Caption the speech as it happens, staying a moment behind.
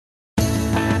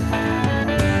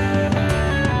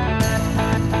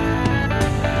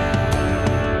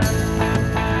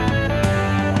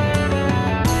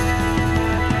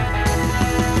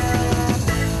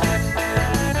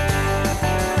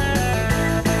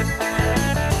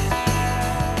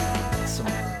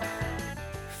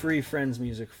free Friends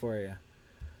music for you.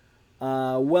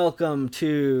 Welcome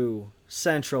to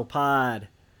Central Pod,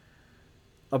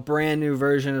 a brand new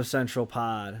version of Central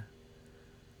Pod.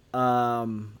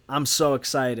 I'm so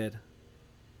excited,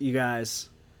 you guys.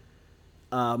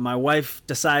 My wife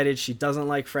decided she doesn't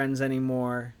like Friends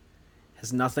anymore.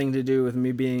 Has nothing to do with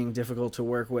me being difficult to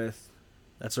work with.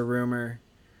 That's a rumor.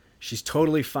 She's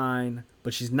totally fine,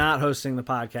 but she's not hosting the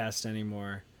podcast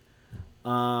anymore.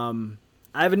 I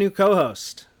have a new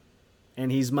co-host,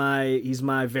 and he's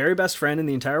my very best friend in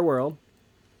the entire world.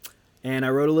 And I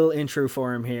wrote a little intro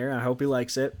for him here. I hope he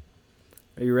likes it.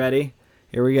 Are you ready?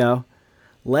 Here we go.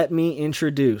 Let me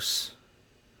introduce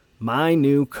my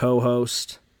new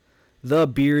co-host, the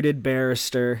bearded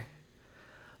barrister,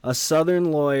 a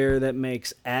southern lawyer that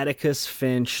makes Atticus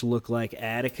Finch look like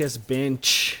Atticus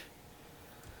Binch,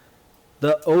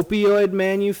 the opioid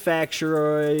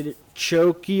manufacturer,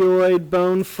 chokioid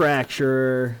bone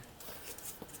fracturer,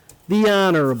 the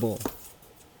honorable,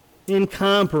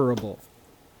 incomparable,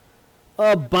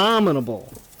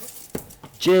 abominable,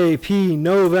 JP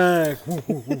Novak.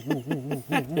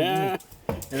 And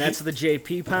that's the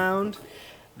JP pound.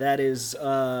 That is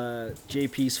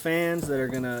JP's fans that are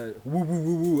going to woo, woo,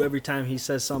 woo, woo every time he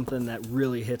says something that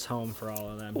really hits home for all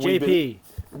of them. JP.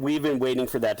 We've been waiting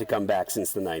for that to come back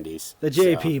since the 90s. The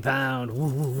JP pound. Woo,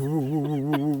 woo, woo, woo,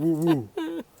 woo, woo,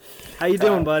 woo. How you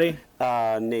doing, buddy?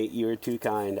 Nate, you were too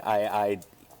kind. I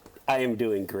am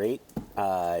doing great,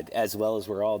 as well as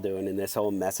we're all doing in this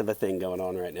whole mess of a thing going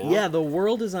on right now. Yeah, the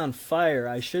world is on fire.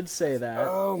 I should say that.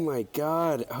 Oh my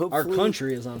God! Hopefully, our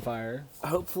country is on fire.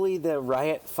 Hopefully, the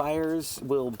riot fires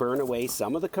will burn away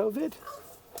some of the COVID.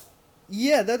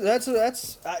 Yeah,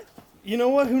 that's. You know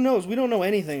what? Who knows? We don't know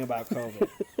anything about COVID,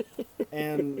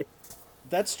 and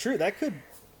that's true. That could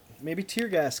maybe tear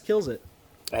gas kills it.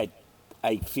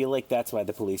 I feel like that's why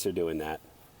the police are doing that.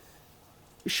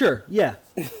 Sure. Yeah.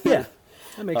 Yeah.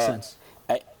 That makes sense.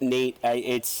 Nate,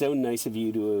 it's so nice of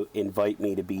you to invite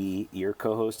me to be your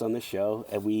co-host on the show.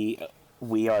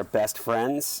 We are best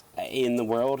friends in the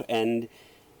world, and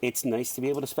it's nice to be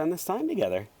able to spend this time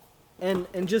together.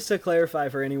 And just to clarify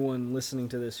for anyone listening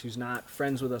to this who's not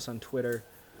friends with us on Twitter,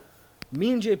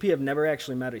 me and JP have never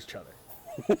actually met each other.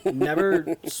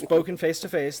 Never spoken face to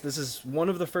face. This is one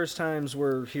of the first times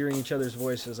we're hearing each other's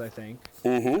voices, I think.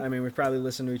 Mm-hmm. I mean, we've probably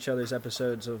listened to each other's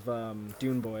episodes of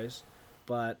Dune Boys.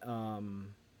 But,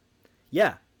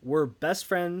 yeah, we're best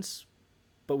friends,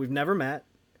 but we've never met.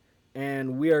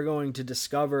 And we are going to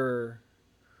discover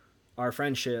our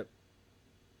friendship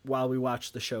while we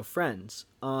watch the show Friends.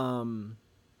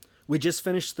 We just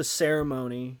finished the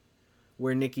ceremony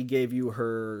where Nikki gave you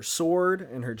her sword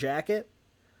and her jacket.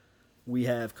 We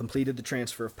have completed the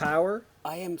transfer of power.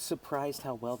 I am surprised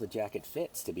how well the jacket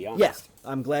fits, to be honest.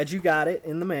 Yeah, I'm glad you got it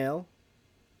in the mail.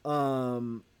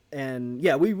 And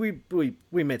yeah, we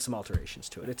made some alterations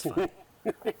to it. It's fine.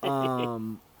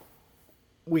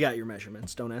 We got your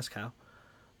measurements. Don't ask how.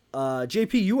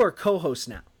 JP, you are co-host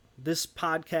now. This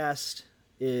podcast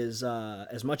is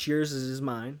as much yours as is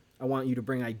mine. I want you to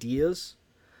bring ideas.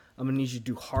 I'm going to need you to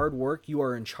do hard work. You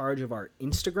are in charge of our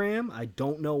Instagram. I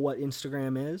don't know what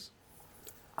Instagram is.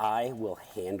 I will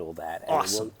handle that.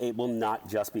 Awesome. It will not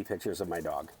just be pictures of my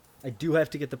dog. I do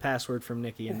have to get the password from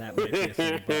Nikki, and that might be a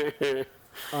thing. But,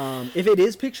 if it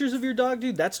is pictures of your dog,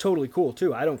 dude, that's totally cool,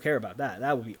 too. I don't care about that.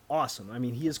 That would be awesome. I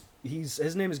mean, his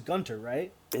name is Gunter,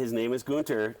 right? His name is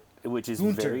Gunter, which is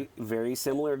very, very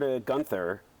similar to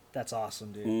Gunther. That's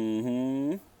awesome, dude.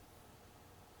 Mm-hmm.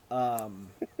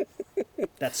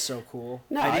 That's so cool.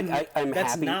 No, I'm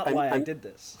that's happy. not why I did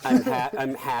this.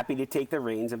 I'm happy to take the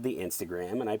reins of the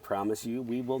Instagram, and I promise you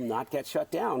we will not get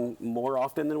shut down more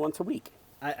often than once a week.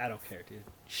 I don't care, dude.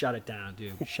 Shut it down,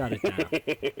 dude. Shut it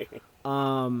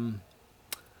down.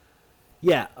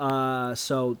 Yeah,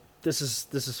 so this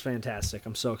is fantastic.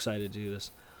 I'm so excited to do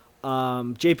this.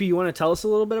 JP, you want to tell us a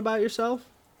little bit about yourself?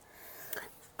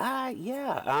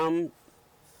 Yeah.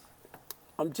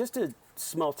 I'm just a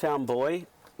small town boy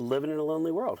living in a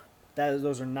lonely world.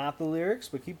 Those are not the lyrics,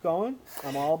 but keep going.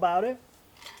 I'm all about it.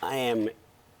 I'm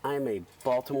a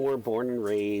Baltimore born and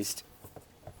raised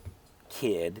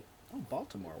kid. Oh,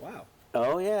 Baltimore! Wow.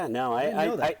 Oh yeah, no,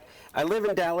 I live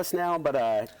in Dallas now, but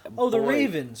the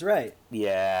Ravens, right?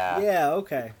 Yeah. Yeah.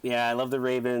 Okay. Yeah, I love the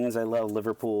Ravens. I love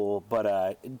Liverpool,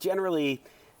 but generally,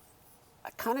 I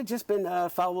kind of just been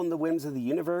following the whims of the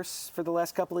universe for the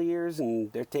last couple of years,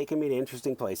 and they're taking me to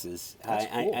interesting places. That's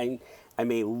cool. I'm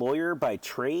a lawyer by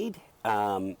trade.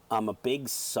 I'm a big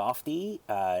softie.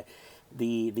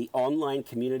 The online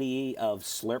community of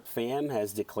Slurp fam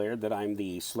has declared that I'm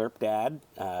the Slurp dad.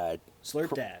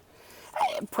 Slurp dad.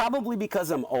 Probably because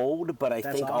I'm old, but I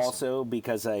That's think awesome. also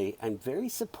because I'm very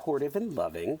supportive and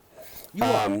loving. You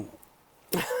are.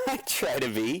 I try to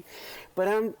be, but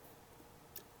I'm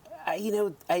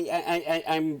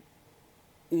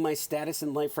my status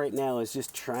in life right now is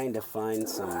just trying to find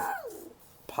some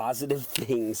positive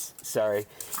things. Sorry,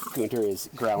 Gunter is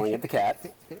growling at the cat.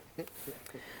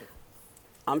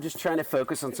 I'm just trying to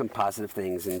focus on some positive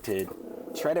things and to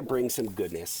try to bring some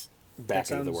goodness back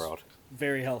That into the sounds world.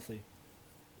 very healthy.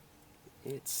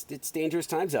 It's dangerous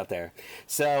times out there.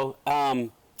 So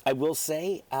I will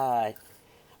say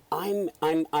I'm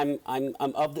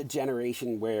of the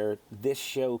generation where this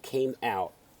show came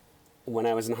out when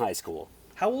I was in high school.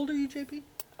 How old are you, JP?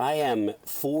 I am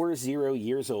 40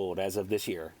 years old as of this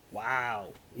year.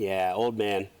 Wow. Yeah, old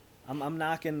man. I'm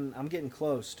getting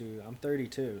close, dude. I'm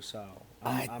 32, so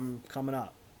I'm coming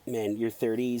up. Man, your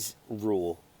 30s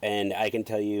rule, and I can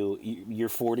tell you, your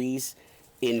 40s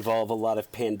involve a lot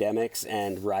of pandemics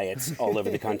and riots all over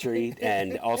the country,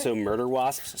 and also murder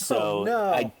wasps. So Oh, no.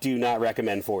 I do not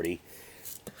recommend 40.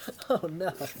 Oh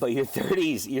no. But your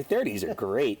 30s are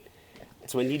great.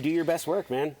 It's when you do your best work,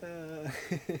 man.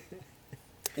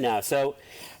 No, so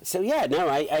yeah, no,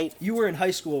 I You were in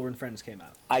high school when Friends came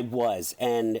out. I was,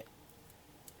 and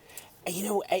you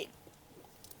know,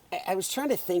 I was trying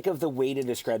to think of the way to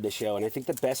describe the show, and I think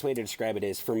the best way to describe it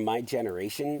is, for my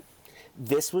generation,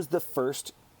 this was the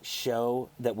first show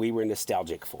that we were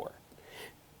nostalgic for.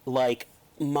 Like,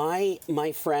 my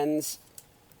friends,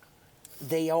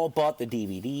 they all bought the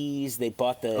DVDs, they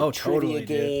bought the totally, trivia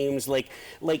games, like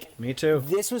Me too.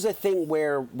 this was a thing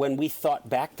where when we thought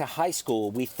back to high school,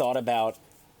 we thought about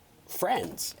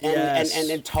Friends and, Yes.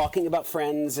 and talking about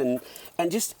Friends, and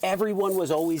just everyone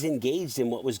was always engaged in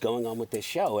what was going on with this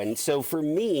show. And so for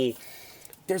me,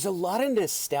 there's a lot of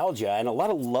nostalgia and a lot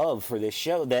of love for this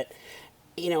show that,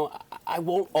 you know, I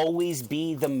won't always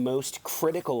be the most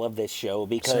critical of this show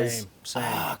because, Same.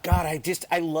 oh God,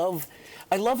 I love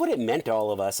what it meant to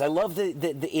all of us. I love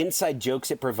the inside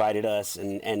jokes it provided us,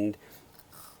 and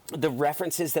the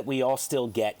references that we all still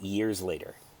get years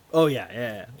later. Oh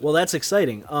yeah. Well, that's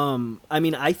exciting. I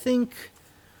mean, I think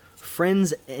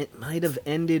Friends might have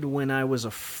ended when I was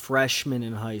a freshman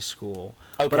in high school.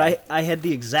 Okay. But I had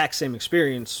the exact same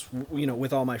experience, you know,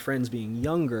 with all my friends being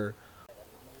younger.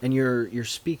 And you're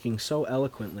speaking so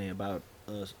eloquently about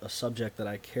a subject that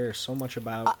I care so much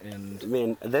about, and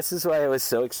Man, this is why I was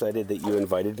so excited that you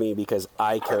invited me, because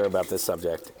I care about this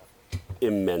subject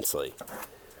immensely.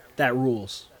 that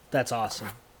rules. That's awesome.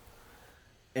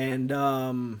 And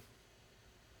man,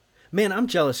 I'm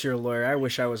jealous you're a lawyer. I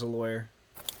wish I was a lawyer.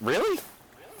 Really?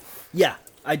 Yeah,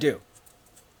 I do.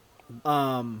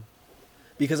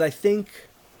 Because I think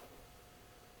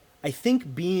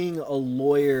being a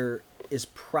lawyer is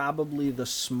probably the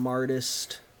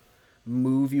smartest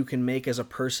move you can make as a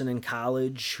person in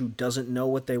college who doesn't know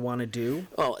what they want to do.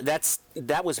 Well,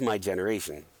 that was my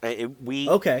generation.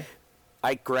 Okay.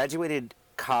 I graduated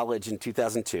college in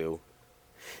 2002,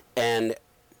 and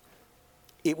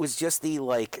it was just the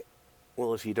like,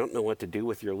 well, if you don't know what to do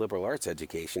with your liberal arts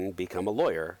education, become a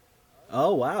lawyer.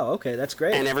 Oh wow. Okay, that's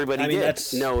great. And everybody I mean, did.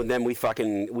 That's... No, and then we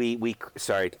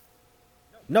sorry.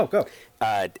 No, go.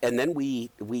 And then we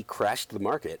crashed the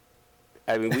market.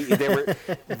 I mean,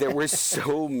 there were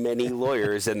so many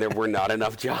lawyers, and there were not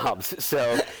enough jobs.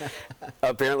 So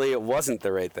apparently, it wasn't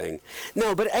the right thing.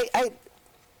 No, but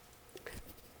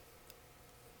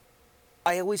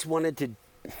I always wanted to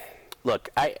look.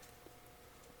 I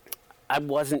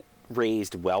wasn't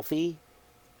raised wealthy,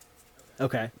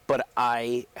 Okay. but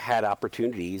I had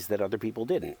opportunities that other people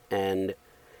didn't, and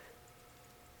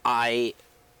I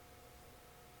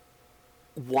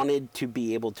wanted to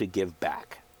be able to give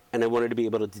back, and I wanted to be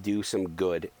able to do some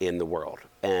good in the world.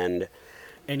 And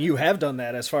you have done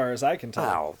that, as far as I can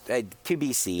tell. to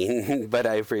be seen, but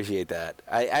I appreciate that.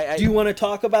 Do you want to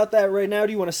talk about that right now?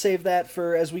 Do you want to save that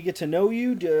for as we get to know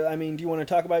you? Do you want to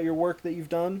talk about your work that you've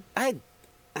done? I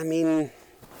mean,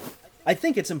 I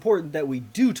think it's important that we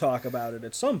do talk about it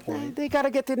at some point. they got to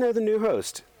get to know the new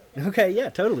host. Okay, yeah,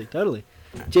 totally.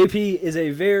 JP is a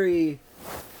very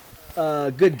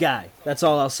good guy. That's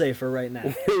all I'll say for right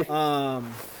now.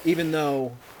 Even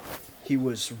though he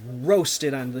was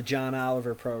roasted on the John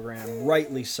Oliver program,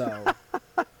 rightly so.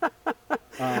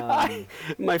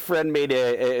 My friend made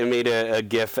a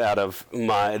gif out of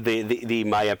my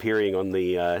appearing on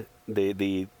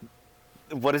the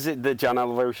what is it? The John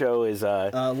Oliver show is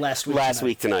Last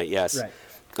week tonight. Yes.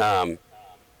 Right.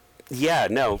 Yeah.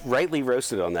 No. Rightly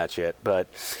roasted on that shit, but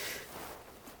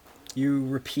You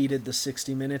repeated the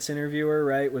 60 Minutes interviewer,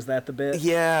 right? Was that the bit?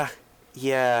 yeah.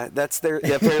 Yeah,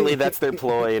 apparently that's their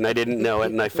ploy, and I didn't know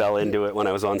it, and I fell into it when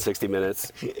I was on 60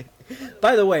 Minutes.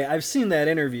 By the way, I've seen that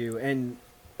interview, and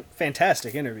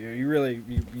fantastic interview. You really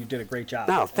you did a great job.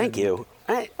 Oh, thank you.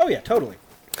 Oh yeah, totally.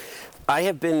 I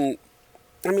have been.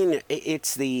 I mean,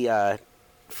 it's the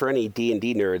for any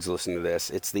D&D nerds listening to this.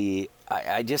 It's the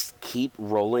I just keep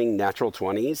rolling natural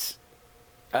 20s.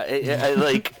 I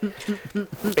like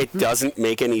it doesn't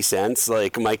make any sense.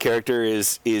 Like my character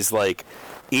is like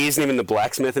he isn't even the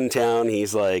blacksmith in town.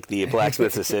 He's like the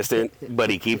blacksmith's assistant, but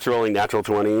he keeps rolling natural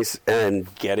 20s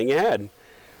and getting ahead.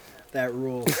 That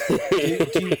rules.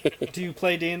 Do you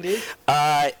play D&D?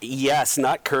 Yes,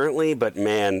 not currently, but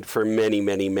man, for many,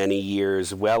 many, many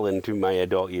years, well into my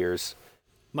adult years.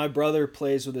 My brother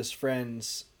plays with his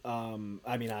friends. I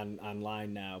mean,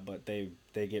 online now, but they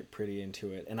get pretty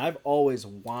into it. And I've always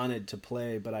wanted to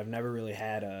play, but I've never really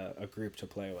had a group to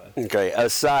play with. Okay,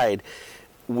 aside,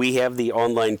 we have the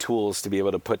online tools to be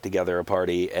able to put together a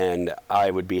party, and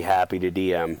I would be happy to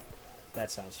DM. That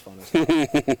sounds fun as well.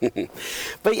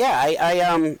 But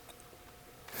yeah,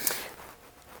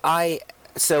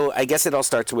 so I guess it all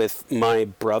starts with my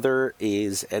brother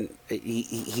he's an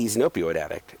opioid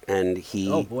addict, and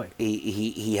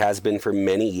he has been for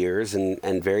many years,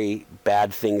 and very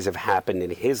bad things have happened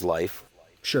in his life.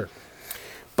 Sure.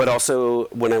 But also,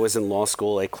 when I was in law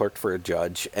school, I clerked for a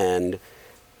judge, and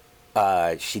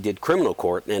she did criminal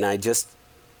court, and I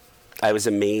was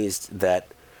amazed that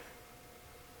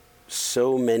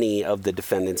so many of the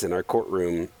defendants in our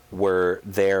courtroom were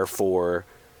there for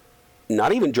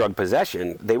not even drug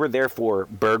possession. They were there for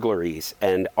burglaries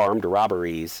and armed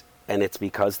robberies, and it's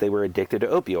because they were addicted to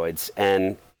opioids.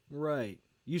 And right,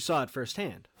 you saw it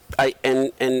firsthand. The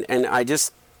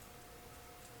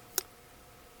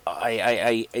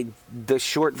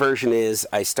short version is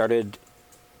I started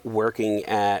working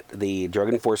at the Drug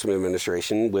Enforcement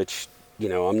Administration, which,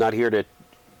 I'm not here to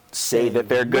say that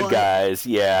they're good guys,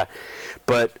 yeah,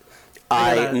 but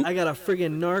I got a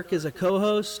friggin' narc as a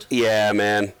co-host. Yeah,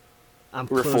 man. I'm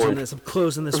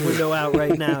closing this window out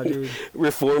right now, dude.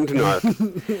 Reformed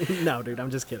narc. No, dude,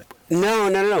 I'm just kidding.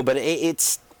 No. But I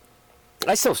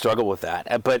still struggle with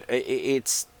that. But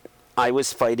I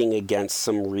was fighting against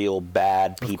some real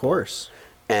bad people. Of course.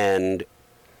 And,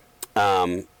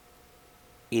 the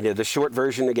short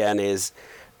version again is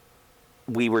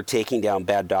we were taking down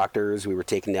bad doctors, we were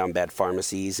taking down bad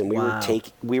pharmacies, and we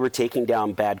were taking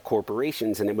down bad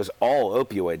corporations, and it was all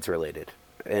opioids related.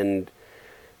 And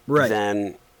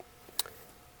then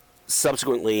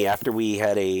subsequently, after we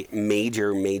had a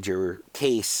major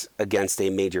case against a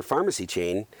major pharmacy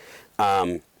chain,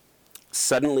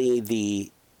 suddenly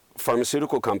the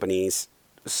pharmaceutical companies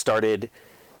started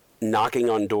knocking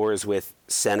on doors with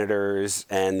senators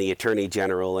and the attorney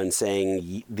general and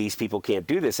saying, these people can't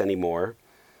do this anymore.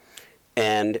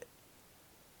 And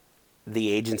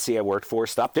the agency I worked for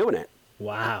stopped doing it.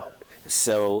 Wow.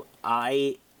 So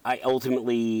I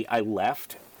ultimately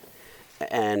left.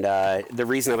 And the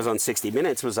reason I was on 60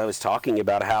 Minutes was I was talking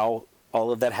about how all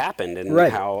of that happened and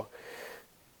how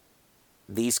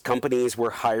these companies were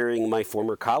hiring my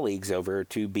former colleagues over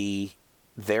to be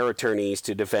their attorneys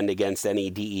to defend against any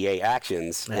DEA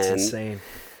actions. That's insane.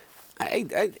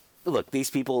 I look, these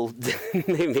people,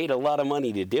 they made a lot of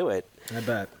money to do it. I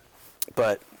bet.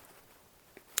 But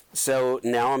so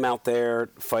now I'm out there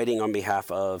fighting on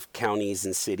behalf of counties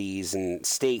and cities and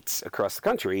states across the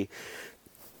country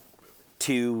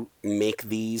to make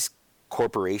these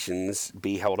corporations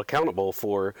be held accountable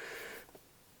for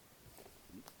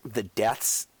the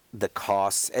deaths, the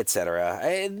costs,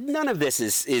 etc. None of this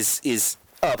is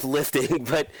uplifting,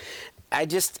 but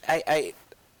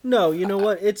No, you know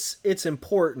what? It's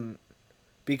important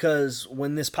because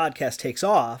when this podcast takes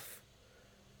off,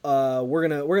 we're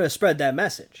gonna spread that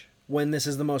message. When this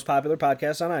is the most popular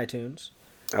podcast on iTunes,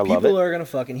 people are gonna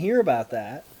fucking hear about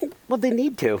that. Well, they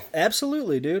need to.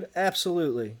 Absolutely, dude.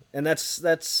 Absolutely, and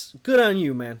that's good on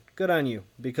you, man. Good on you,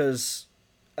 because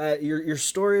your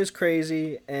story is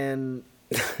crazy, and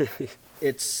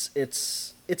it's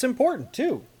important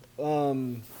too.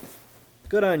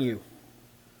 Good on you.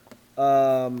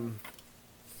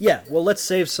 Yeah. Well, let's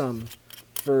save some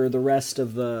for the rest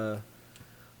of the.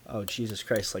 Oh, Jesus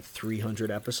Christ, like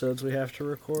 300 episodes we have to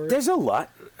record? There's a lot.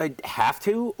 I have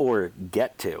to or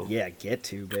get to. Yeah, get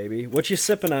to, baby. What you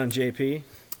sipping on, JP?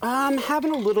 I'm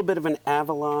having a little bit of an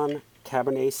Avalon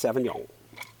Cabernet Sauvignon.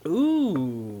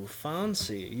 Ooh,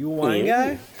 fancy. You a wine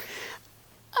guy?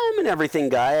 I'm an everything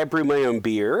guy. I brew my own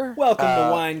beer. Welcome to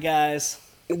Wine Guys.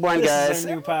 Wine Guys. This is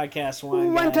our new podcast,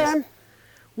 Wine Guys. Time.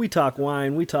 We talk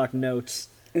wine. We talk notes.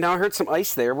 Now I heard some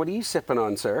ice there. What are you sipping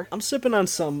on, sir? I'm sipping on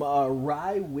some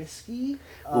rye whiskey.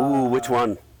 Ooh, which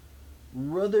one?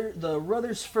 The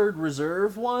Rutherford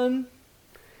Reserve one.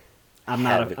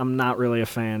 Haven't. I'm not really a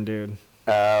fan, dude.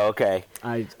 Oh, okay.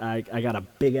 I got a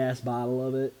big ass bottle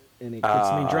of it, and it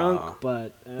gets me drunk.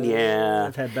 But Yeah.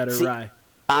 I've had better See, rye.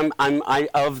 I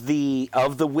of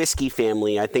the whiskey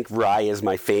family, I think rye is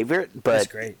my favorite, but That's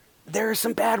great. there are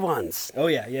some bad ones. Oh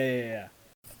yeah.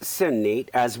 So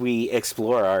Nate, as we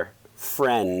explore our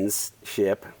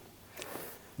friendship,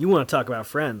 You want to talk about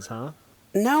Friends, huh?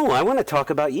 no, I want to talk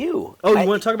about you. Oh, you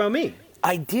want to talk about me?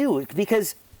 I do,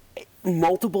 because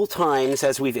multiple times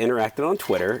as we've interacted on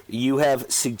Twitter, you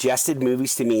have suggested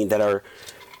movies to me that are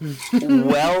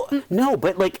no,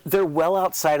 but like they're well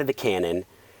outside of the canon.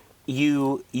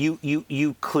 You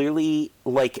clearly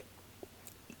like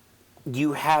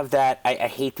you have that I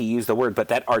hate to use the word, but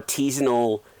that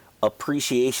artisanal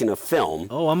appreciation of film.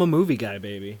 Oh, I'm a movie guy,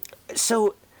 baby.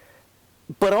 So,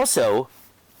 but also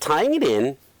tying it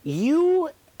in, you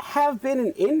have been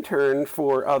an intern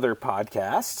for other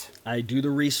podcasts. I do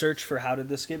the research for How Did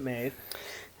This Get Made.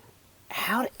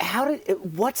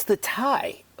 What's the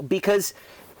tie? Because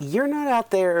you're not out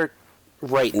there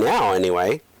right now,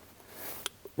 anyway,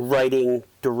 writing,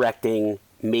 directing,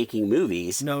 making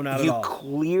movies. No, not at You all.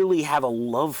 clearly have a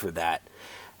love for that.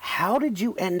 How did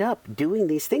you end up doing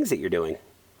these things that you're doing?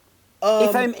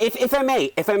 If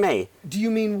I may. Do you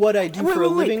mean what I do Wait, for a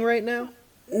wait, wait. living right now?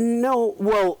 No,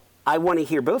 well, I want to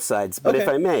hear both sides, but if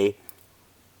Okay. I may,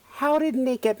 how did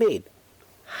Nate get made?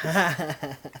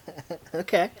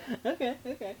 Okay.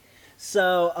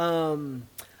 So,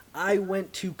 I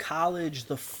went to college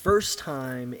the first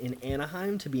time in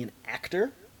Anaheim to be an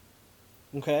actor.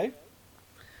 Okay.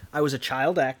 I was a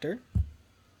child actor.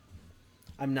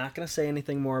 I'm not going to say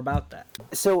anything more about that.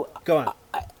 So Go on.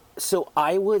 So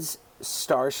I was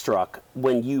starstruck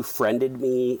when you friended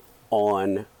me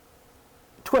on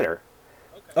Twitter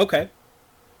Okay.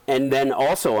 and then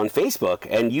also on Facebook,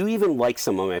 and you even like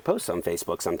some of my posts on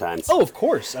Facebook sometimes. Oh, of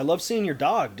course. I love seeing your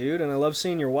dog, dude, and I love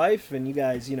seeing your wife, and you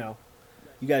guys, you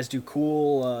guys do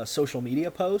cool social media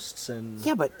posts, and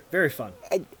Yeah, but very fun.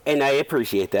 and I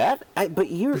appreciate that. But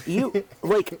you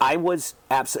like I was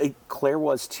absolutely Claire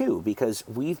was too, because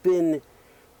we've been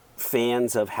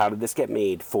fans of How Did This Get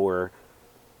Made for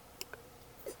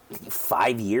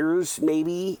 5 years,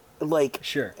 maybe. Like,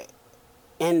 Sure.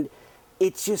 and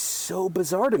it's just so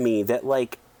bizarre to me that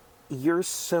like you're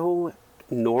so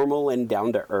normal and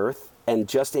down to earth and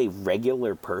just a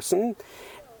regular person.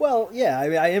 Well, yeah, I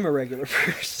mean, I am a regular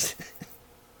person.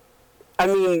 I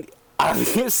mean,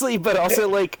 obviously, but also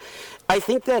like I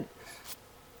think that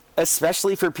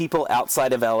especially for people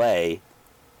outside of LA,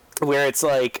 where it's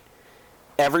like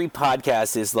every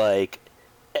podcast is like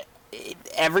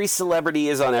every celebrity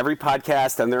is on every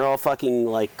podcast and they're all fucking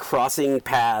like crossing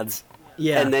paths.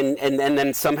 Yeah. And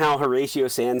then somehow Horatio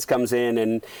Sands comes in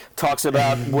and talks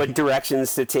about what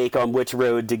directions to take on which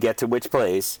road to get to which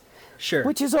place. Sure.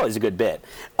 Which is always a good bit.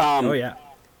 Oh, yeah.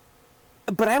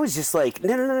 But I was just like,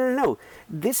 no.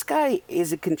 This guy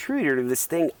is a contributor to this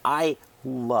thing I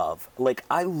love. Like,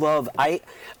 I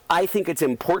think it's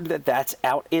important that that's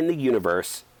out in the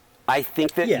universe. I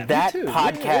think that Yeah, me that too.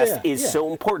 podcast Yeah. is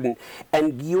so important.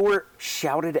 And you're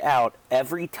shouted out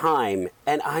every time.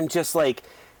 And I'm just like,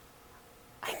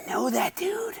 I know that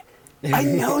dude. I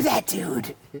know that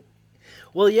dude.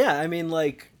 Well, yeah, I mean,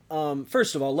 like,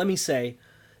 first of all, let me say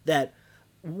that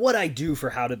what I do for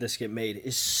How Did This Get Made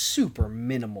is super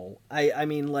minimal. I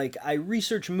mean, like, I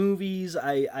research movies,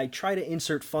 I try to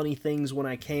insert funny things when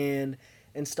I can,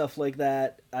 and stuff like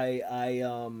that. I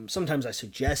sometimes I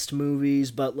suggest movies,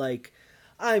 but, like,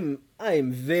 I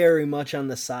am very much on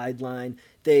the sideline.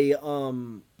 They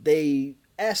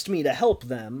asked me to help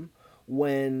them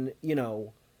when,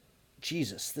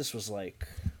 Jesus, this was like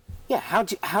Yeah, how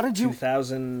did you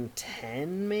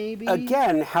 2010 maybe?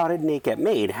 again, how did Nate get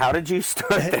made? How did you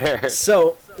start there?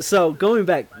 So going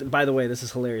back, by the way, this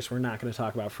is hilarious. We're not going to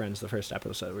talk about Friends the first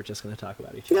episode. We're just going to talk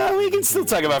about each other. No, we can still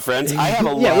talk about Friends. I have a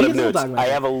Yeah, lot we of can still notes. talk about I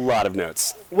it. have a lot of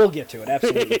notes. We'll get to it,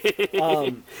 absolutely.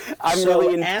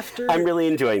 I'm really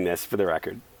enjoying this, for the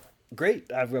record.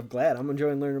 Great. I'm glad. I'm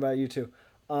enjoying learning about you too.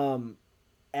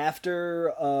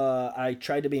 After I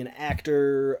tried to be an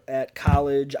actor at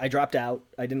college, I dropped out.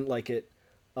 I didn't like it.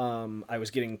 I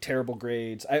was getting terrible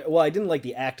grades. I didn't like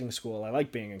the acting school. I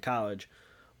liked being in college.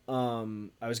 I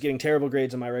was getting terrible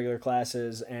grades in my regular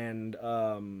classes, and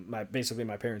my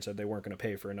parents said they weren't going to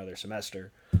pay for another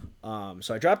semester.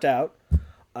 So I dropped out.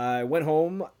 I went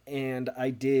home and I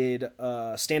did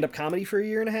stand-up comedy for a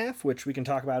year and a half, which we can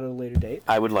talk about at a later date.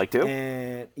 I would like to.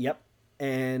 And yep.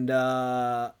 And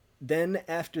then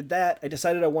after that, I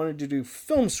decided I wanted to do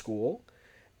film school,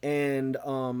 and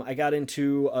I got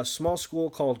into a small school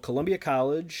called Columbia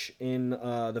College in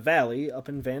the Valley up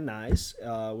in Van Nuys,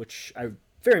 which I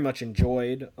very much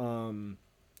enjoyed. I don't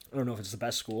know if it's the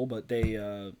best school, but they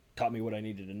taught me what I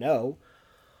needed to know.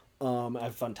 I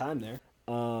have a fun time there.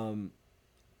 Oh,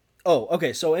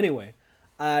 okay. So anyway,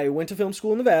 I went to film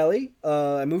school in the Valley.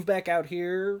 I moved back out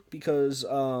here because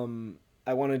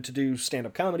I wanted to do stand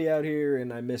up comedy out here,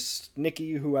 and I missed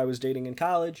Nikki, who I was dating in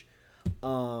college,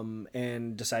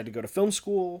 and decided to go to film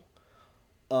school.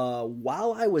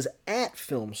 While I was at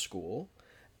film school,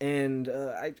 and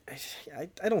I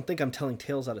don't think I'm telling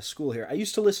tales out of school here. I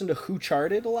used to listen to Who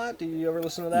Charted a lot. Did you ever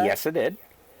listen to that? Yes, I did.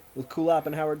 With Kulop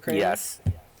and Howard Kramer? Yes.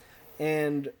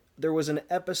 And there was an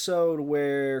episode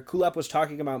where Kulop was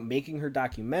talking about making her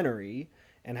documentary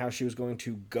and how she was going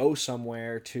to go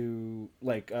somewhere to,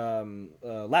 like,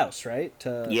 Laos, right?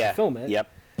 To film it.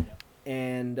 Yep.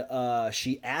 And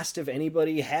she asked if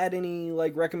anybody had any,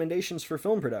 like, recommendations for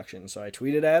film production. So I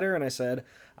tweeted at her and I said,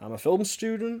 I'm a film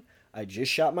student. I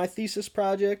just shot my thesis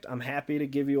project. I'm happy to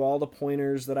give you all the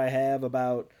pointers that I have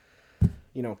about,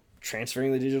 you know,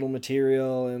 transferring the digital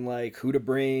material and like who to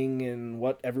bring and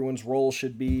what everyone's role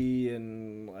should be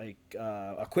and like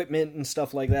equipment and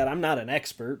stuff like that. I'm not an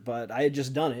expert, but I had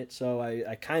just done it, so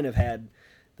I kind of had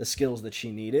the skills that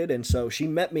she needed. And so she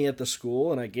met me at the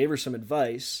school and I gave her some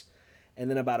advice. And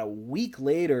then about a week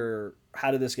later, How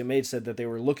Did This Get Made said that they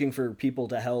were looking for people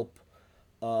to help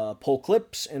pull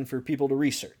clips and for people to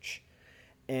research.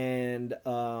 And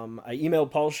I emailed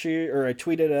Paul Scheer, or I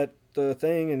tweeted at the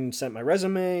thing and sent my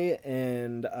resume,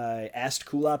 and I asked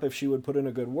Kulop if she would put in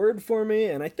a good word for me,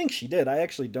 and I think she did. I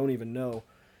actually don't even know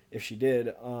if she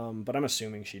did, but I'm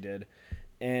assuming she did.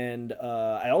 And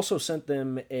I also sent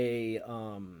them a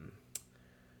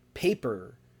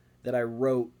paper that I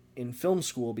wrote in film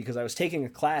school because I was taking a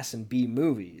class in B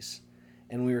movies,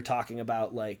 and we were talking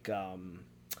about like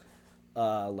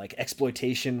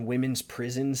exploitation, women's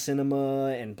prison cinema,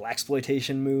 and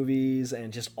blaxploitation movies,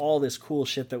 and just all this cool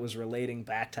shit that was relating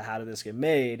back to How Did This Get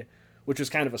Made, which was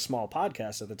kind of a small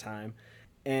podcast at the time.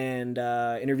 And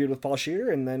interviewed with Paul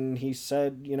Scheer, and then he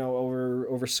said, you know,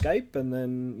 over Skype, and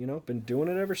then, you know, been doing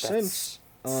it ever since.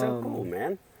 So cool,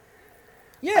 man.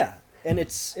 Yeah, and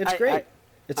it's great.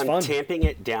 It's fun. I'm tamping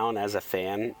it down as a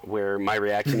fan, where my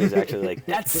reaction is actually like,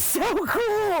 "That's so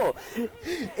cool."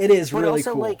 It is but really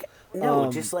also, cool. Like, no,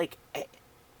 just like,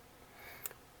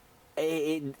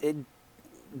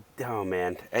 oh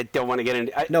man, I don't want to get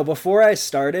into. No, before I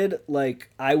started, like,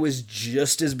 I was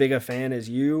just as big a fan as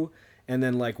you, and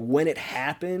then like when it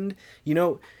happened, you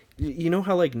know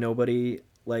how like nobody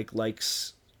like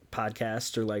likes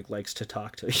podcasts or like likes to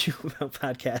talk to you about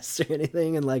podcasts or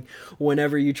anything, and like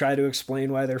whenever you try to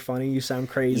explain why they're funny, you sound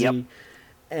crazy. Yep.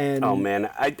 And oh man,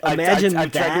 imagine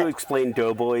I've tried to explain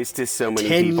Doughboys to so many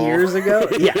 10 people. years ago.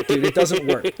 Yeah, dude, it doesn't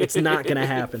work. It's not gonna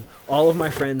happen. All of my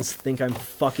friends think I'm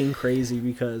fucking crazy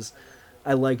because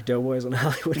I like Doughboys on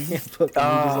Hollywood Handbook.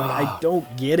 And like, I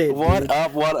don't get it. What dude.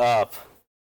 up? What up?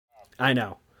 I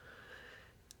know.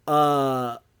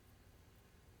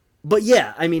 But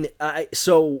yeah, I mean,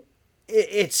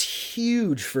 it's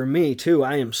huge for me too.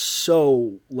 I am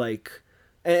so like,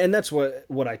 and that's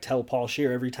what I tell Paul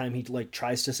Scheer every time he like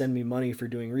tries to send me money for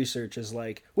doing research, is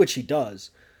like, which he does,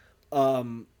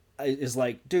 is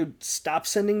like, dude, stop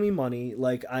sending me money.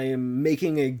 Like, I am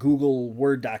making a Google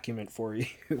Word document for you.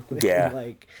 Yeah.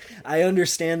 Like, I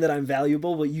understand that I'm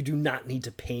valuable, but you do not need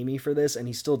to pay me for this. And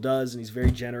he still does, and he's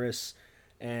very generous.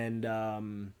 And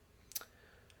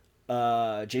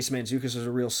Jason Mantzoukas is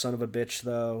a real son of a bitch,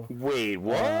 though. Wait,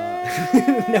 what?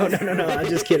 No. I'm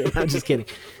just kidding.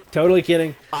 Totally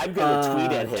kidding. I'm gonna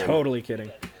tweet at him. Totally kidding.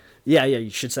 Yeah, you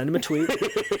should send him a tweet.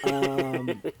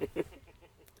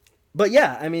 But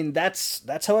yeah, I mean,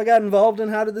 that's how I got involved in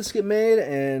How Did This Get Made,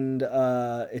 and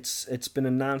it's been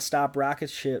a nonstop rocket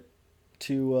ship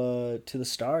to the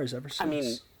stars ever since. I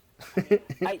mean,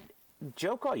 I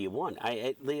joke all you want.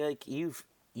 I like you've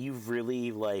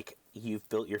really like you've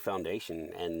built your foundation,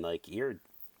 and like you're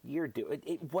doing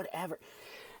it, whatever.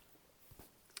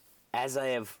 As I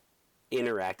have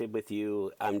interacted with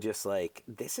you, I'm just like,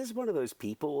 this is one of those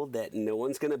people that no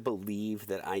one's gonna believe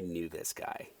that I knew this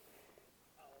guy.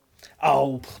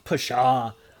 Oh,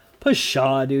 Pshaw,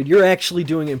 dude, you're actually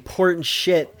doing important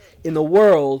shit in the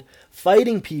world,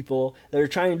 fighting people that are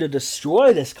trying to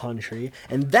destroy this country,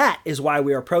 and that is why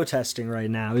we are protesting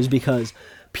right now, is because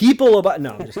people about...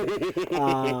 No, I'm just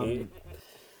kidding.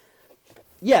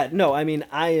 Yeah, no, I mean,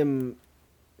 I am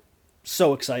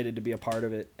so excited to be a part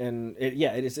of it, and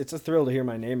it's a thrill to hear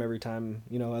my name every time,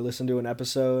 you know, I listen to an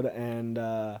episode, and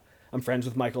I'm friends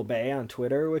with Michael Bay on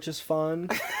Twitter, which is fun.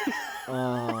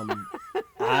 I'm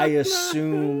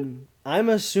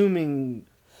assuming,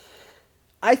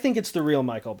 I think it's the real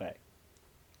Michael Bay.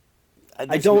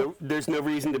 There's no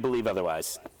reason to believe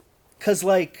otherwise. Cause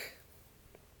like,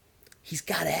 he's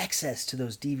got access to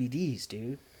those DVDs,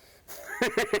 dude.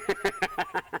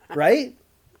 Right?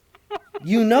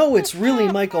 You know it's really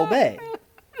Michael Bay.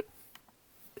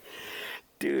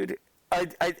 Dude, I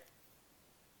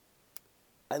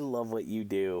love what you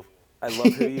do. I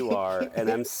love who you are, and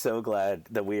I'm so glad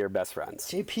that we are best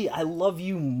friends. JP, I love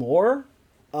you more.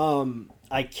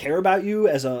 I care about you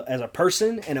as a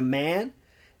person and a man,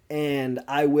 and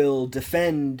I will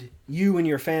defend you and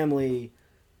your family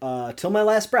till my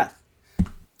last breath.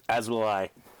 As will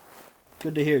I.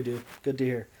 Good to hear, dude. Good to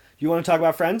hear. You want to talk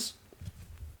about Friends?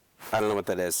 I don't know what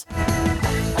that is.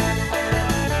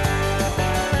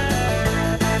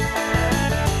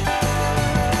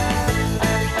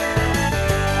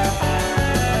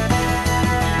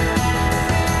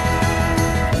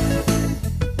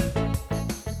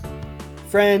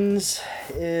 Friends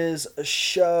is a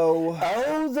show.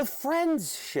 Oh, the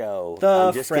Friends show. The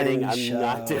I'm just Friends kidding. I'm show.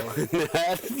 not doing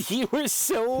that. You were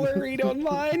so worried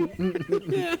online.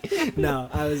 No,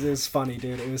 it was funny,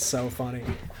 dude. It was so funny.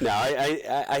 No,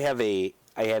 I have a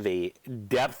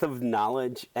depth of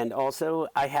knowledge, and also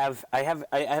I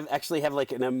actually have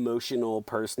like an emotional,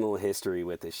 personal history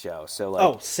with this show. So like,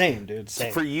 Oh, same, dude.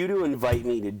 Same. for you to invite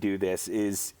me to do this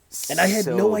is And I had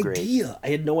so no great. idea. I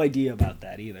had no idea about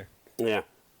that either. Yeah.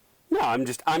 No, I'm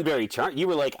very charmed. You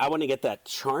were like, I want to get that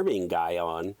charming guy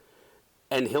on,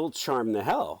 and he'll charm the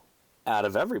hell out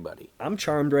of everybody. I'm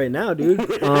charmed right now, dude.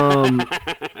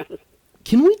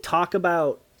 Can we talk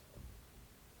about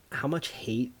how much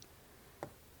hate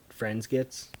Friends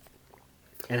gets?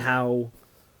 And how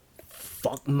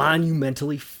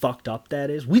monumentally fucked up that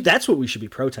is? That's what we should be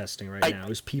protesting right now,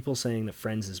 is people saying that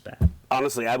Friends is bad.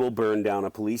 Honestly, I will burn down a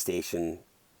police station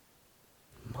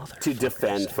to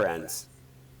defend Friends.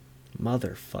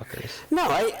 Motherfuckers.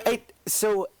 No,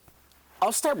 so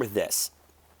I'll start with this.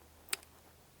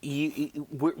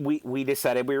 We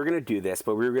decided we were going to do this,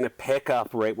 but we were going to pick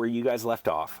up right where you guys left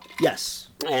off. Yes.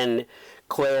 And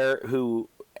Claire, who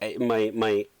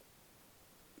my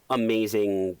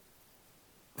amazing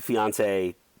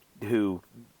fiance, who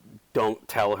don't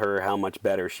tell her how much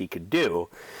better she could do,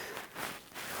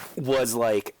 was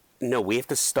like, no, we have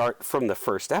to start from the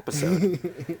first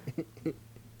episode.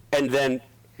 And then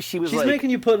she's like,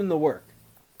 making you put in the work.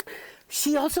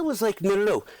 She also was like,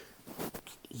 no.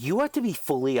 You have to be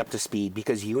fully up to speed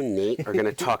because you and Nate are going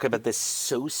to talk about this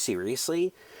so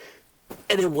seriously,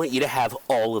 and I want you to have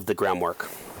all of the groundwork.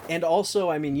 And also,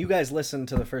 I mean, you guys listened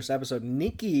to the first episode.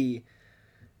 Nikki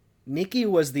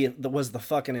was the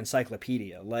fucking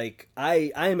encyclopedia. Like,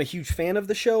 I am a huge fan of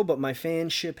the show, but my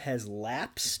fanship has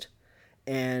lapsed.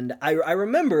 And I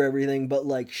remember everything, but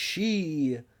like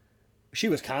she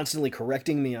was constantly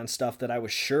correcting me on stuff that I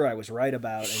was sure I was right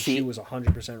about, and she was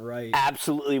 100% right.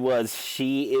 Absolutely was.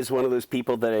 She is one of those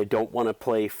people that I don't want to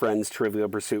play Friends Trivial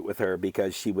Pursuit with her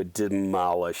because she would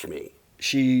demolish me.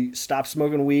 She stopped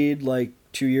smoking weed like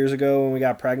 2 years ago when we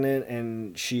got pregnant,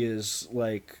 and she is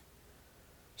like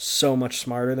so much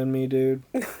smarter than me, dude.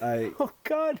 Oh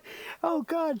God!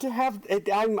 To have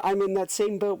I'm in that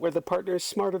same boat where the partner is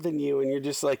smarter than you, and you're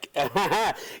just like,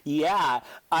 yeah,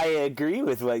 I agree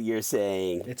with what you're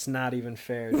saying. It's not even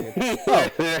fair, dude. Oh,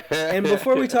 and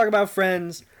before we talk about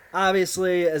Friends,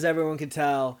 obviously, as everyone can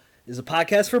tell, this is a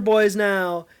podcast for boys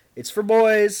now. It's for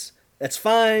boys. That's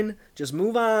fine. Just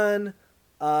move on.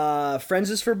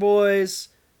 Friends is for boys.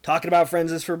 Talking about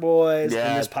Friends is for boys. Yeah,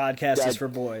 and this podcast is for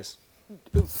boys.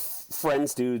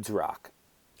 Friends dudes rock.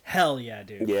 Hell yeah,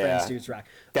 dude. Yeah. Friends dudes rock.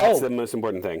 That's the most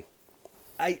important thing.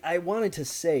 I wanted to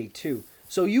say, too,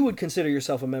 so you would consider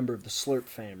yourself a member of the Slurp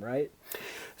fam, right?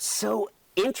 So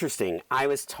interesting. I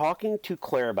was talking to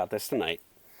Claire about this tonight.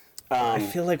 I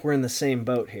feel like we're in the same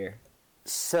boat here.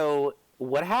 So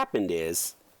what happened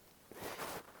is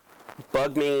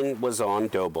Bugman was on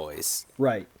Doughboys.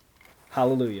 Right.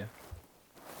 Hallelujah.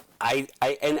 I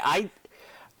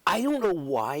don't know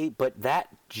why, but that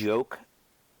joke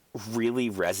really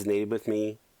resonated with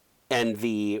me. And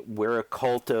we're a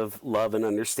cult of love and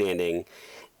understanding.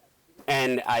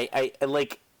 And I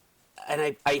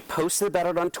posted about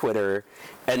it on Twitter.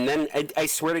 And then I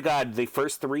swear to God, the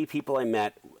first 3 people I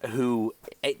met who,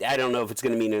 I don't know if it's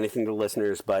going to mean anything to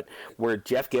listeners, but were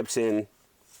Jeff Gibson,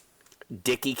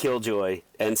 Dickie Killjoy,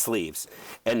 and Sleeves.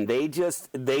 And they just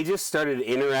started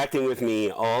interacting with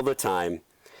me all the time.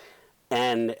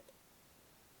 And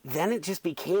then it just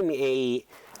became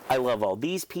I love all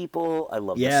these people. I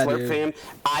love the Slurp fam.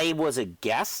 I was a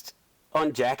guest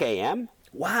on Jack AM.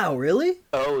 Wow, really?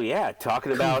 Oh yeah,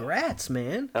 talking about. Congrats,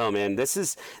 man. Oh man, this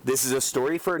is a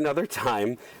story for another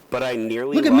time. But I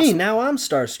nearly Look at me, now I'm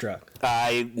starstruck.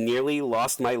 I nearly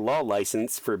lost my law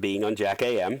license for being on Jack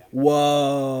AM.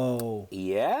 Whoa.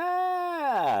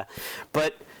 Yeah,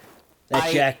 but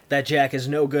that Jack is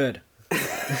no good.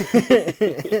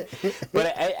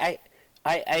 But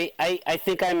I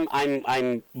think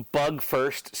I'm bug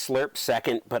first, slurp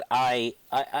second, but I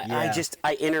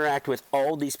interact with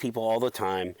all these people all the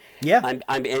time. Yeah.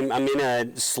 I'm in a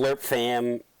Slurp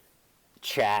fam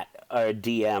chat or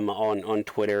DM on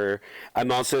Twitter.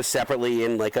 I'm also separately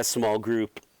in like a small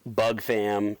group bug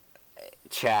fam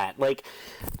chat. Like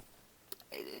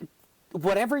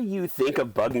whatever you think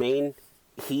of Bugmain,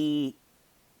 he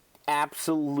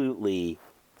absolutely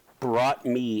brought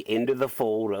me into the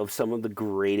fold of some of the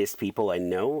greatest people I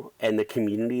know and the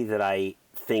community that I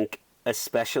think,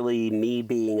 especially me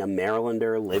being a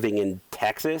Marylander living in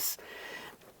Texas,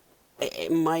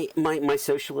 my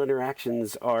social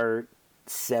interactions are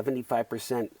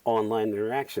 75% online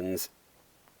interactions,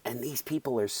 and these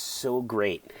people are so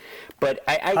great. But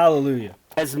Hallelujah.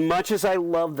 As much as I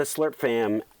love the Slurp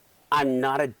fam, I'm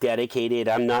not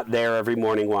I'm not there every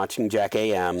morning watching Jack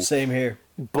AM. Same here.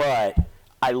 But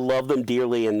I love them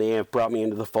dearly, and they have brought me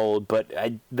into the fold. But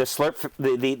the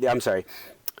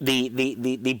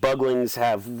Buglings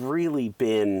have really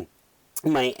been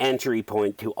my entry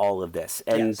point to all of this,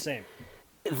 and yeah, same.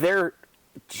 They're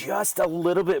just a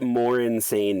little bit more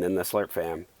insane than the Slurp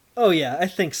fam. Oh yeah, I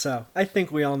think so. I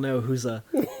think we all know who's a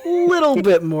little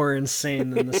bit more insane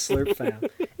than the Slurp fam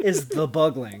is the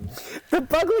Buglings. The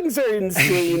Buglings are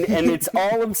insane, and it's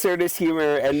all absurdist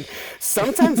humor. And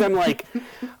sometimes I'm like,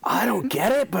 I don't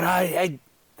get it, but I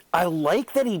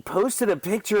like that he posted a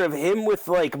picture of him with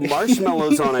like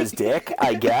marshmallows on his dick,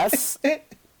 I guess.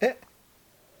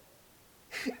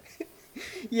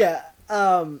 Yeah.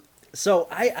 So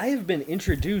I have been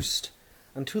introduced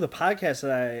onto the podcast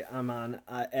that I'm on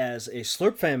as a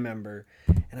Slurp fan member,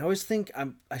 and I always think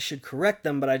I should correct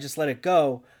them, but I just let it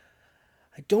go.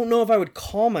 I don't know if I would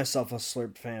call myself a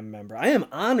Slurp fan member. I am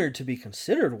honored to be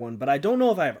considered one, but I don't know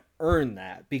if I have earned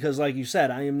that, because like you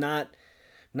said, I am not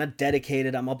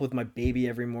dedicated. I'm up with my baby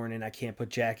every morning. I can't put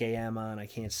Jack AM on. I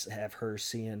can't have her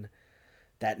seeing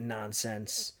that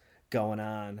nonsense going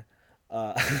on.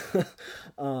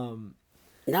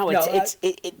 No, it's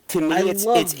to me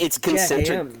it's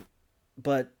concentric. AM,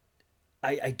 but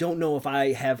I don't know if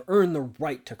I have earned the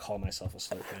right to call myself a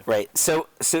Slurp fan. Right. So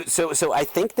I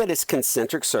think that it's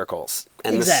concentric circles,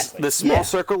 and exactly. the small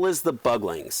circle is the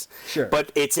Buglings. Sure.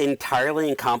 But it's entirely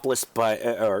encompassed by,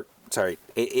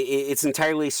 it's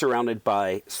entirely surrounded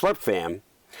by Slurp fam.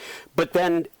 But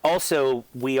then also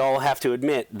we all have to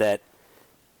admit that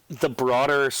the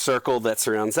broader circle that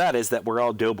surrounds that is that we're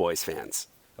all Doughboys fans.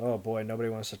 Oh boy, nobody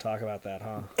wants to talk about that,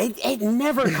 huh? It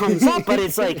never comes up, but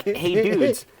it's like,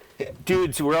 hey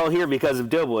dudes, we're all here because of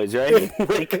Doughboys, right?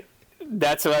 Like,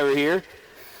 that's why we're here.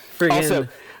 Friggin'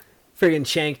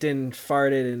 Chankton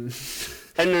farted in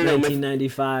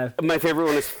 1995. My favorite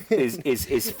one is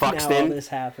Fuxton. Now all this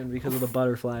happened because of the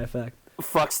butterfly effect.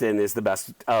 Fuxton is the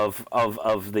best of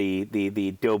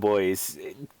the Doughboys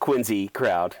Quincy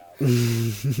crowd.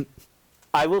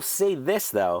 I will say this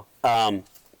though.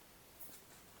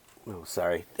 Oh,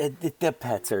 sorry. The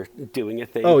pets are doing a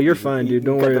thing. Oh, you're fine, dude.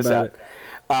 Don't worry about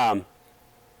it.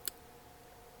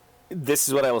 This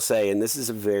is what I will say, and this is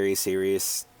a very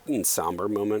serious and somber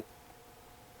moment.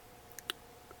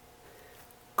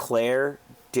 Claire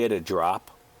did a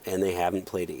drop, and they haven't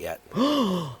played it yet.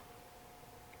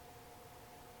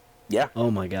 Yeah. Oh,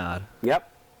 my God.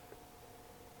 Yep.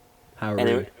 How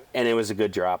rude. And it was a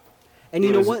good drop. And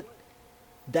you know what?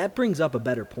 That brings up a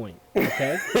better point,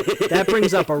 okay? That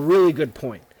brings up a really good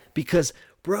point. Because,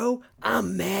 bro,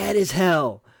 I'm mad as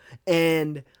hell.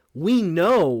 And we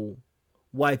know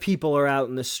why people are out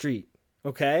in the street,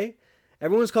 okay?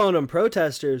 Everyone's calling them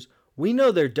protesters. We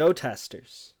know they're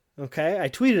dough-testers, okay? I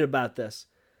tweeted about this.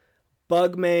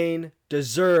 Bugmain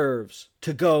deserves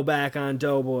to go back on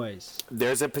Doughboys.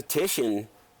 There's a petition.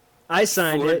 I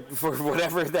signed it. For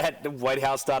whatever that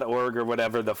whitehouse.org or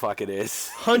whatever the fuck it is.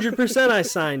 100% I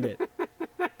signed it.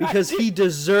 Because he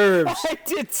deserves. I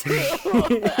did too.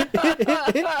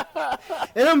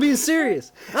 And I'm being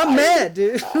serious. I'm mad,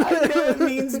 dude. I know it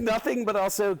means nothing, but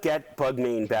also get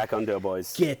Bugmain back on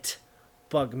Doughboys. Get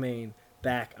Bugmain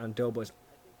back on Doughboys.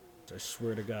 I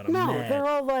swear to God, I'm mad. No, they're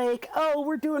all like, oh,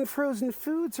 we're doing frozen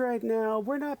foods right now.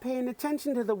 We're not paying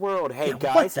attention to the world. Hey, yeah,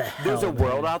 guys, there's a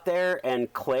world out there,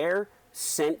 and Claire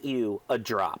sent you a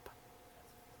drop.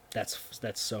 That's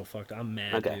so fucked. I'm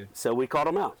mad, okay, dude. so we called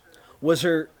him out. Was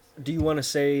her Do you want to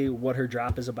say what her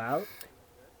drop is about?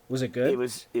 Was it good?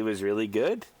 It was really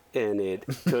good, and it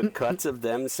took cuts of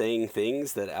them saying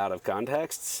things that, out of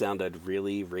context, sounded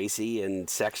really racy and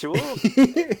sexual.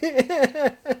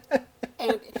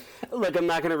 And look, I'm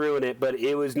not going to ruin it, but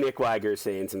it was Nick Weiger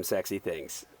saying some sexy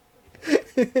things.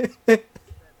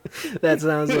 That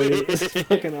sounds like it's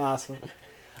fucking awesome.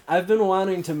 I've been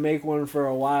wanting to make one for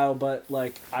a while, but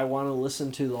like I want to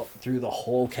listen to through the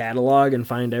whole catalog and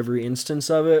find every instance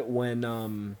of it when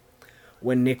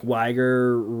Nick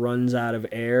Weiger runs out of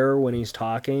air when he's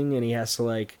talking and he has to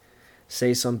like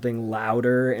say something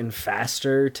louder and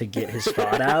faster to get his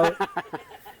thought out.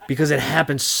 Because it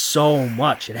happens so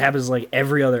much. It happens like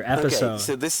every other episode. Okay,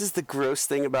 so this is the gross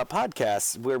thing about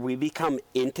podcasts, where we become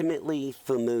intimately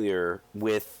familiar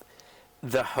with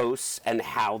the hosts and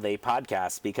how they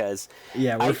podcast, because...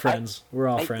 Yeah, we're friends. We're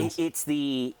all friends. It's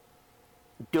the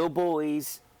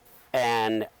Doughboys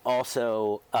and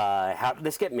also How Did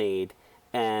This Get Made?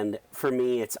 And for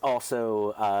me, it's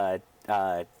also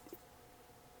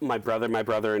My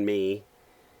Brother and Me.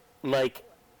 Like...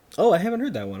 Oh, I haven't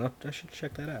heard that one. I should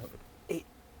check that out. I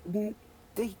don't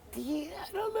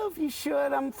know if you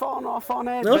should. I'm falling off on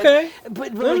it. Okay.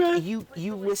 But Okay. like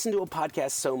you listen to a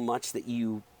podcast so much that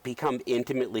you become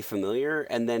intimately familiar,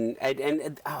 and then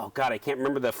and oh god, I can't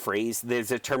remember the phrase.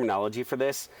 There's a terminology for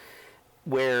this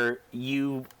where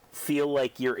you feel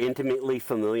like you're intimately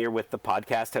familiar with the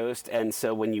podcast host, and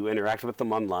so when you interact with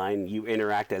them online, you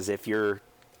interact as if you're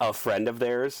a friend of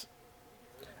theirs.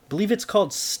 I believe it's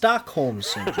called Stockholm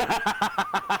Syndrome.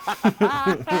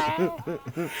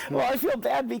 Well, I feel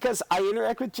bad because I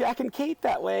interact with Jack and Kate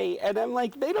that way, and I'm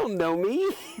like, they don't know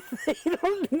me. They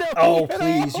don't know Oh, me at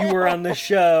please. all. You were on the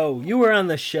show. You were on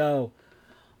the show.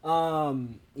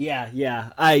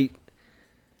 Yeah. I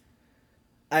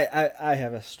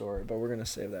have a story, but we're going to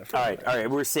save that for All later.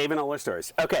 right. We're saving all our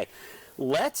stories. Okay,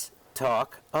 let's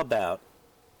talk about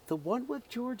the one with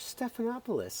George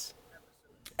Stephanopoulos.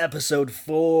 Episode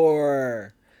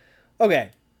 4. Okay.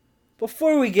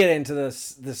 Before we get into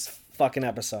this fucking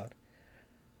episode,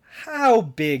 how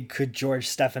big could George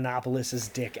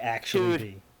Stephanopoulos' dick actually Dude.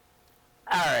 be?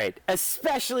 All right,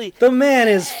 especially... The man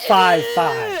is 5'5".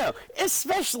 No,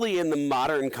 especially in the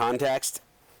modern context.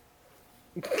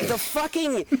 The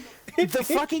fucking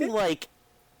like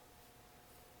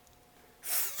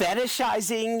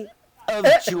fetishizing of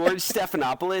George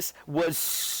Stephanopoulos was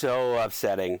so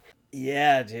upsetting.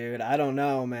 Yeah, dude. I don't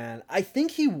know, man. I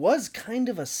think he was kind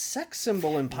of a sex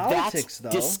symbol in politics,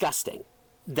 That's though. disgusting.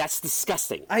 That's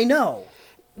disgusting. I know.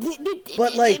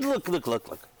 But, like... Look.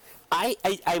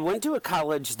 I went to a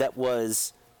college that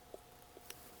was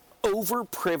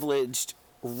overprivileged,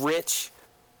 rich,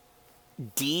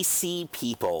 DC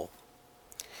people.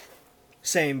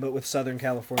 Same, but with Southern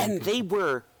California. And they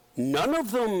were, none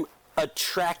of them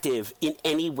attractive in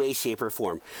any way, shape, or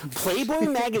form. Playboy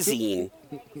magazine...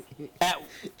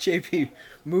 JP,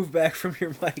 move back from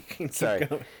your mic and keep Sorry.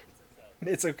 going.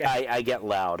 It's okay. I get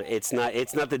loud. It's not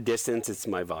the distance, it's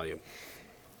my volume.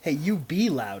 Hey, you be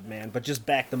loud, man, but just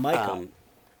back the mic up.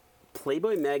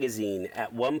 Playboy magazine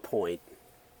at one point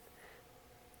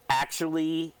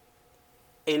actually,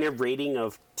 in a rating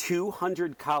of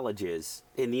 200 colleges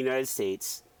in the United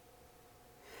States,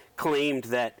 claimed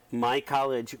that my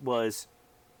college was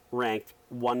ranked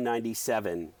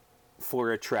 197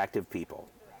 for attractive people.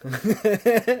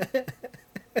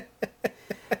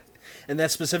 And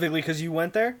that's specifically because you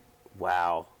went there?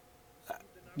 Wow.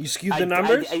 You skewed the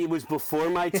numbers? It was before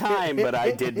my time, but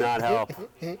I did not help.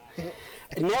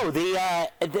 No,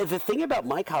 the thing about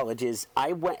my college is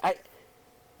I went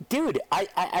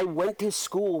to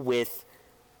school with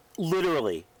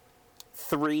literally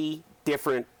 3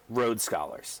 different Rhodes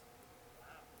Scholars.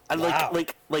 Wow.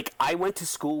 Like I went to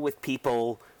school with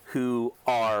people who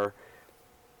are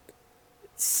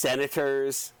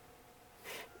senators.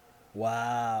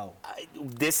 Wow.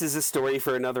 This is a story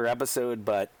for another episode,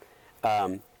 but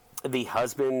the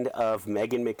husband of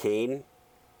Meghan McCain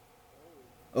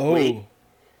Oh.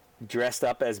 dressed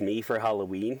up as me for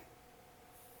Halloween.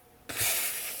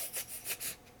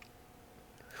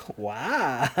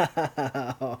 Wow.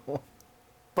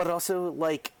 But also,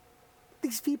 like,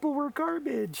 these people were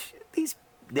garbage. I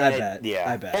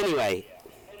bet. Anyway.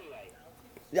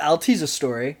 I'll tease a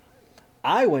story.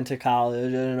 I went to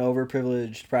college at an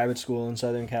overprivileged private school in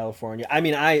Southern California. I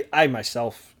mean, I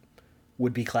myself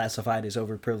would be classified as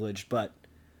overprivileged, but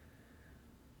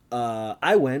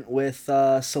I went with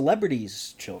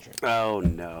celebrities' children. Oh,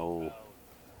 no.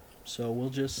 So we'll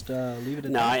just leave it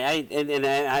at No,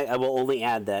 that. I will only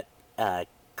add that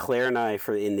Claire and I,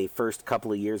 in the first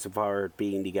couple of years of our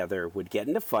being together, would get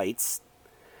into fights.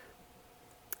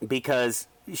 because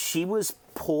she was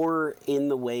poor in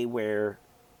the way where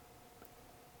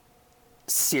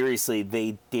seriously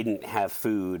they didn't have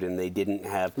food and they didn't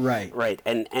have right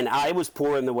and I was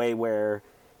poor in the way where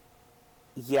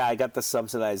yeah, I got the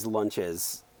subsidized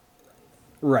lunches,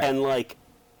 right, and like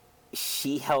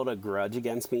she held a grudge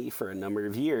against me for a number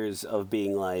of years of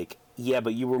being like, yeah,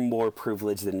 but you were more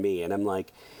privileged than me, and I'm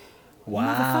like,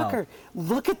 wow, motherfucker,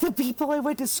 look at the people I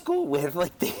went to school with,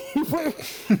 like they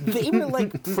were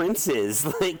like princes,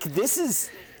 like this is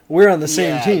we're on the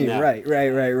same yeah, team, no.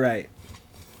 right.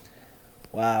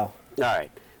 Wow. All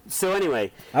right. So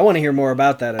anyway, I want to hear more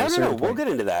about that. I don't know. We'll get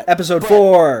into that. Episode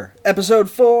 4.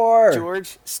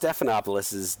 George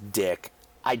Stephanopoulos' dick.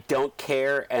 I don't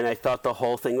care, and I thought the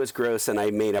whole thing was gross, and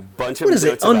I made a bunch of notes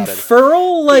about it.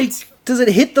 Unfurl? Like, does it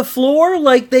hit the floor?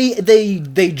 Like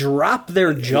they drop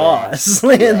their jaws.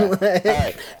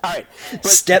 Yeah. All right.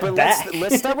 Step back.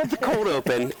 Let's start with the cold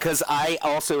open, because I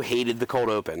also hated the cold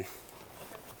open.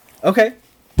 Okay.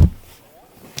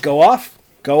 Go off,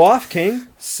 King.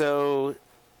 So,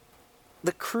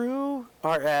 the crew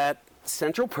are at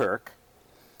Central Perk,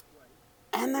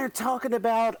 and they're talking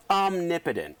about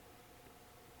Omnipotent.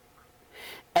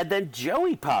 And then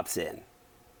Joey pops in.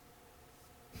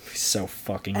 He's so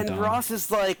fucking and dumb. And Ross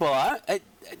is like, well,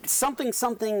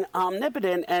 something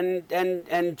omnipotent.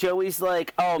 And Joey's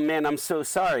like, oh, man, I'm so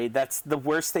sorry. That's the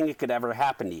worst thing that could ever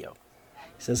happen to you.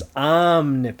 He says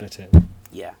omnipotent.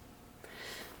 Yeah.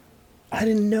 I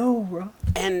didn't know, Ross.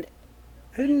 And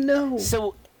I didn't know.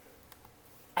 So,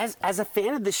 as a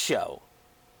fan of the show,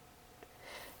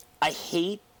 I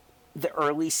hate the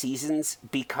early seasons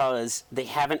because they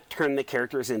haven't turned the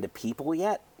characters into people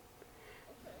yet.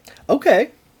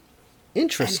 Okay.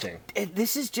 Interesting. And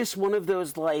this is just one of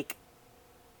those, like,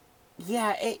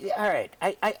 yeah, all right,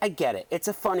 I get it. It's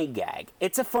a funny gag.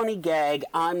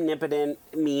 Omnipotent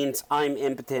means I'm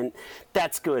impotent.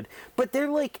 That's good. But they're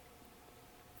like,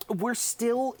 we're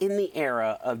still in the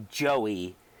era of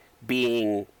Joey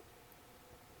being,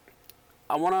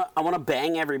 I wanna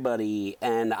bang everybody,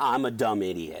 and I'm a dumb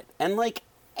idiot. And like,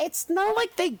 it's not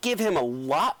like they give him a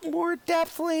lot more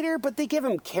depth later, but they give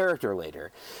him character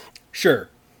later. Sure.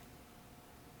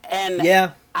 And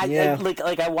yeah.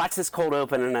 I watched this cold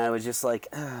open, and I was just like,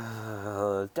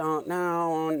 not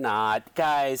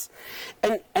guys.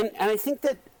 And I think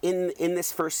that in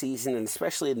this first season, and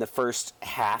especially in the first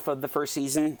half of the first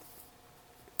season,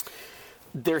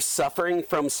 they're suffering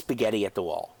from spaghetti at the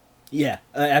wall. Yeah,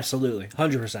 absolutely,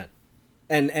 100%.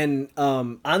 And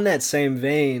on that same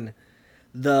vein,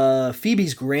 the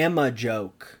Phoebe's grandma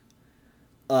joke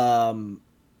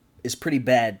is pretty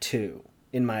bad too,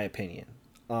 in my opinion,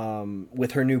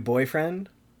 with her new boyfriend,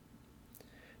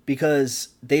 because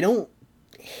they don't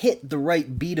hit the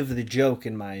right beat of the joke,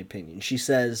 in my opinion. She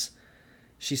says,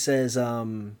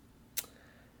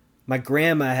 my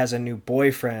grandma has a new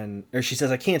boyfriend, or she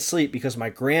says, I can't sleep because my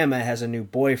grandma has a new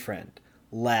boyfriend.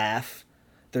 Laugh.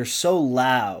 They're so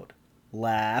loud.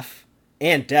 Laugh.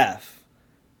 And deaf.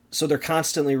 So they're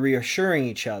constantly reassuring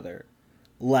each other.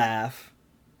 Laugh.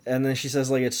 And then she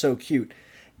says, like, it's so cute.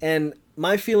 And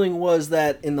my feeling was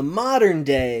that in the modern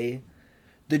day,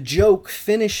 the joke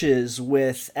finishes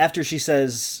with, after she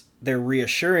says they're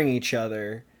reassuring each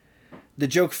other, the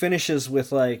joke finishes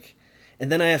with, like,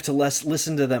 and then I have to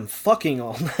listen to them fucking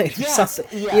all night or something.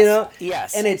 Yes, you know?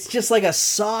 Yes. And it's just like a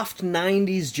soft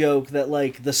 90s joke that,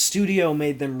 like, the studio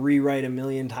made them rewrite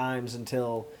 1,000,000 times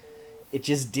until it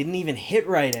just didn't even hit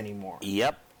right anymore.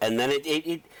 Yep. And then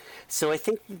it so I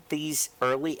think these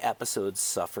early episodes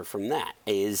suffer from that.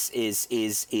 Is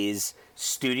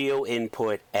studio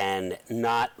input and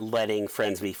not letting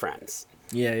friends be friends.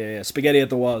 Yeah. Spaghetti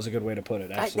at the wall is a good way to put it.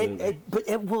 Absolutely.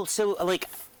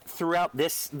 Throughout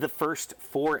the first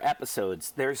 4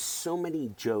 episodes, there's so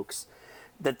many jokes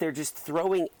that they're just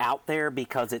throwing out there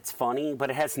because it's funny, but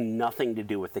it has nothing to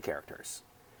do with the characters.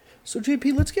 So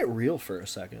JP, let's get real for a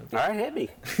second. All right, hit me.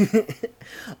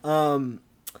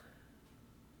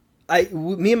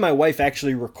 Me and my wife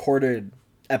actually recorded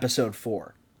episode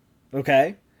 4,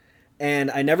 okay?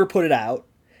 And I never put it out.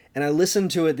 And I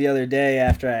listened to it the other day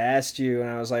after I asked you, and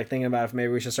I was like thinking about if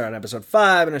maybe we should start on episode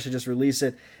 5 and I should just release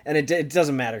it. And it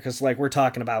doesn't matter because like we're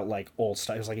talking about like old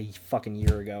stuff. It was like a fucking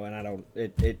year ago, and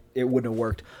it wouldn't have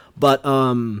worked. But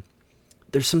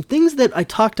there's some things that I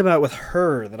talked about with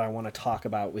her that I want to talk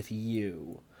about with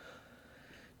you.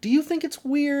 Do you think it's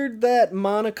weird that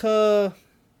Monica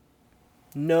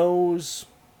knows?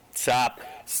 Stop.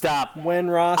 When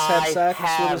Ross had sex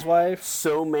with his wife,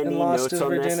 so many and lost notes his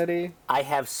on virginity. This. I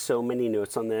have so many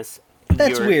notes on this.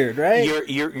 That's weird, right?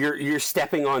 You're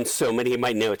stepping on so many of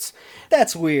my notes.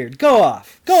 That's weird. Go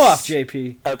off,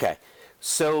 JP. Okay,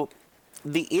 So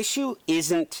the issue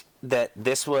isn't that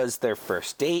this was their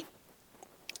first date.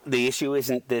 The issue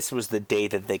isn't this was the day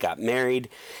that they got married.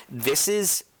 This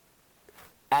is,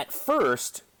 at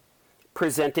first,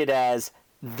 presented as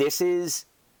this is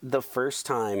the first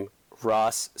time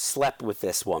Ross slept with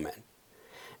this woman.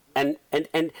 And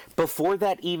before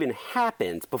that even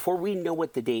happens, before we know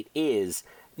what the date is,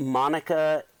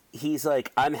 Monica, he's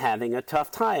like, I'm having a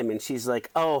tough time. And she's like,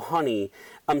 oh, honey,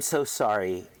 I'm so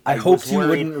sorry. I hoped you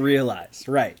wouldn't realize.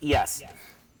 Right. Yes.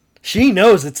 She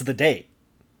knows it's the date.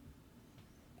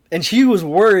 And she was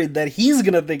worried that he's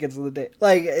going to think it's the date.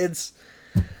 Like, it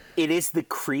is the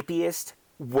creepiest,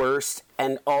 worst,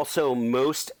 and also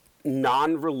most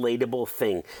non-relatable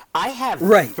thing. I have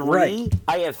three.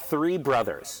 I have three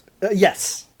brothers.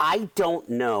 Yes. I don't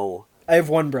know. I have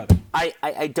one brother.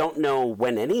 I don't know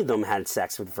when any of them had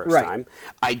sex for the first time.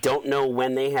 I don't know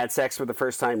when they had sex for the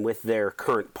first time with their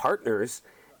current partners.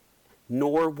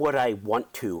 Nor would I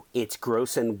want to. It's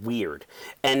gross and weird,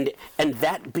 and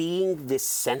that being this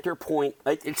center point.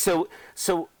 So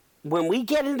when we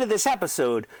get into this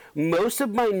episode, most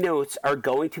of my notes are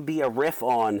going to be a riff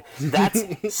on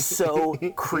that's so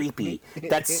creepy,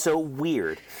 that's so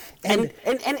weird, and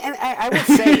I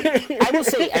will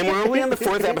say, and we're only on the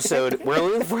fourth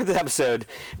episode.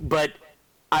 But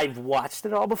I've watched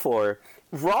it all before.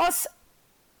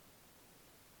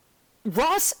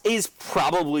 Ross is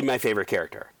probably my favorite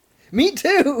character. Me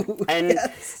too. And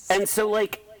yes. And so,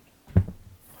 like,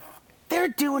 they're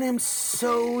doing him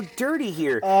so dirty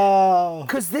here. Oh.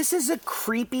 Because this is a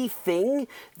creepy thing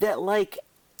that, like,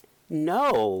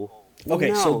 no. Okay,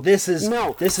 no, so this is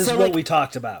so, what like, we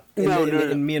talked about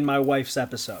in me and my wife's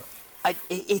episode.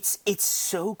 It's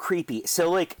so creepy.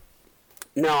 So, like,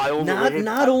 no, I will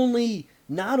not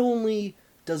only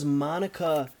does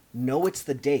Monica know it's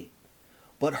the date,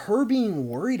 but her being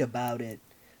worried about it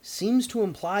seems to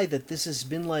imply that this has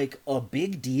been, like, a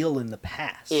big deal in the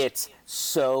past. It's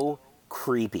so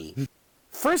creepy.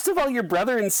 First of all, your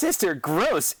brother and sister,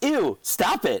 gross, ew,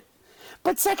 stop it.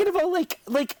 But second of all, like,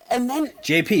 and then...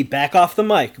 JP, back off the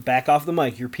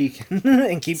mic, you're peeking,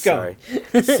 and keep going.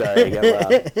 Sorry, I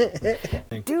got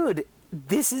loud. Dude,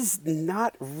 this is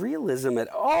not realism at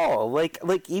all. Like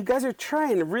you guys are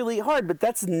trying really hard, but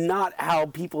that's not how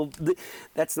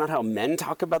that's not how men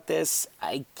talk about this.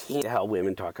 I can't how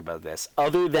women talk about this.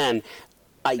 Other than,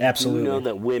 I Absolutely. do know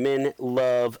that women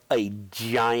love a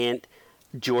giant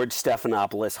George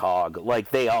Stephanopoulos hog.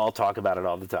 Like, they all talk about it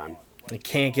all the time. They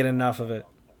can't get enough of it.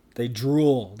 They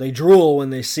drool. They drool when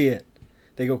they see it.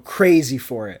 They go crazy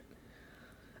for it.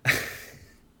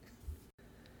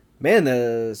 Man,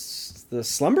 the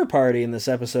slumber party in this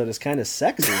episode is kind of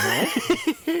sexy, huh?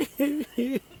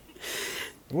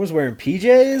 Everyone's wearing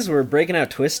PJs. We're breaking out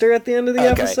Twister at the end of the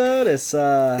episode. It's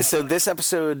So this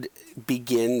episode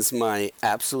begins my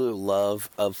absolute love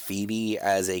of Phoebe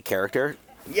as a character.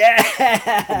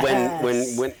 Yeah.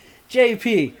 When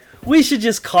JP, we should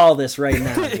just call this right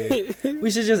now, dude. We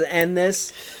should just end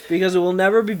this because it will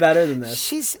never be better than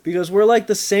this. Because we're like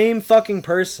the same fucking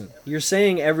person. You're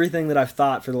saying everything that I've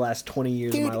thought for the last 20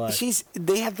 years of my life.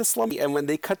 They have the slumber, and when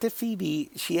they cut to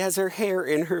Phoebe, she has her hair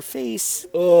in her face.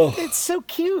 Oh, it's so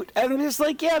cute. And I'm just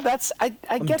like, yeah, I get that.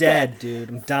 I'm dead, dude.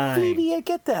 I'm dying. Phoebe, I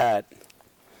get that.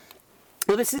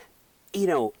 Well, this is,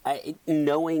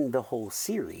 knowing the whole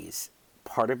series,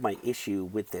 part of my issue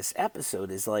with this episode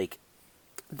is like,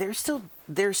 they're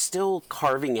still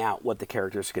carving out what the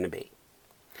characters are going to be.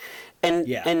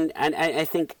 And I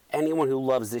think anyone who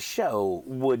loves this show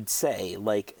would say,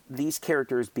 like, these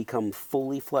characters become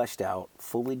fully fleshed out,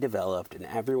 fully developed, and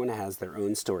everyone has their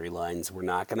own storylines. We're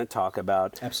not going to talk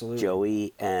about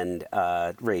Joey and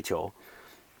Rachel.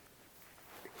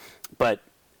 But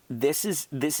this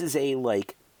is a,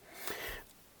 like...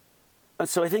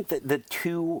 So I think that the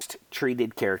two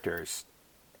treated characters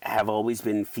have always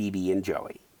been Phoebe and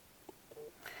Joey.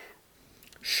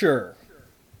 Sure.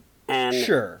 And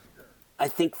sure. I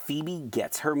think Phoebe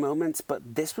gets her moments,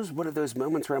 but this was one of those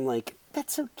moments where I'm like,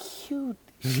 that's so cute.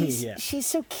 She's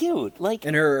so cute. Like,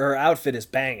 and her outfit is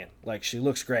banging. Like, she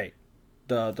looks great.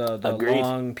 The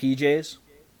long PJs.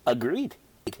 Agreed.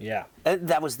 Yeah. And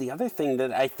that was the other thing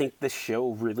that I think the show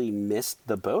really missed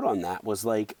the boat on. That was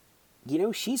like,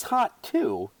 she's hot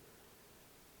too.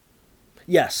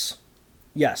 Yes.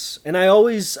 And I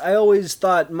always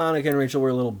thought Monica and Rachel were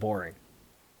a little boring.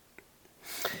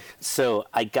 So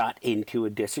I got into a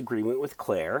disagreement with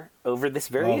Claire over this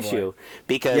very issue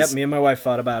because... Yep, me and my wife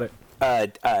thought about it.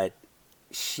 I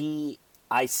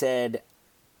said,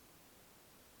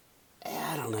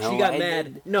 I don't know. She got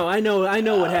mad. No, I know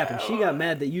what happened. She got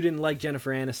mad that you didn't like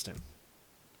Jennifer Aniston.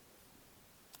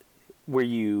 were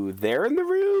you there in the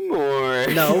room or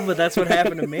No, but that's what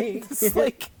happened to me. It's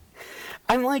like,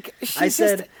 I'm like, I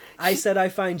said I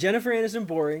find Jennifer Aniston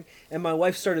boring, and my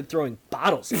wife started throwing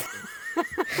bottles at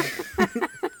me.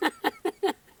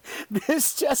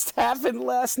 This just happened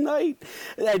last night.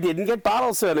 I didn't get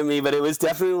bottles thrown at me, but it was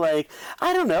definitely like,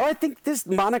 I don't know. I think this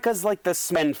Monica's like the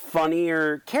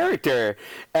funnier character.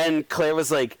 And Claire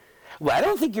was like, well, I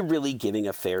don't think you're really giving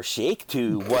a fair shake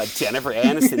to what Jennifer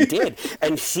Aniston did.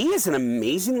 And she is an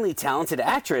amazingly talented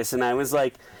actress. And I was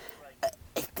like,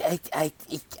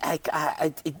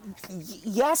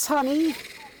 yes, honey.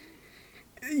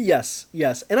 Yes.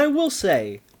 And I will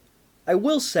say,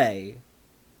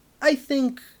 I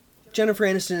think Jennifer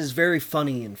Aniston is very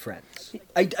funny in Friends.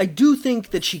 I do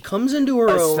think that she comes into her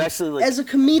own as a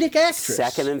comedic actress.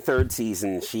 Second and third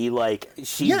season, she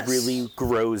Yes. really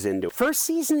grows into it. First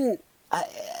season,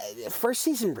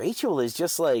 Rachel is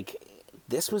just like,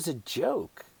 this was a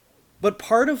joke. But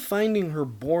part of finding her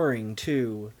boring,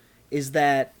 too, is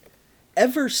that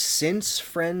ever since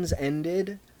Friends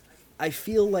ended, I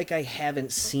feel like I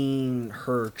haven't seen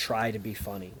her try to be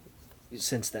funny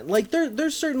since then. Like,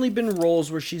 there's certainly been roles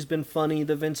where she's been funny.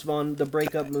 The Vince Vaughn, the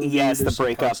breakup movie. Yes, the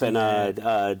breakup and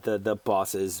the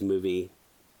Bosses movie.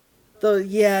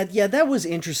 Yeah, that was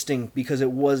interesting because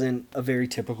it wasn't a very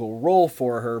typical role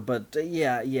for her. But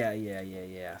yeah.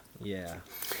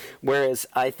 Whereas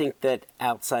I think that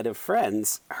outside of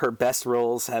Friends, her best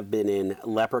roles have been in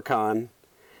Leprechaun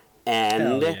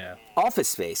and Office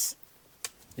Space.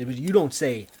 You don't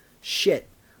say shit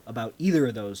about either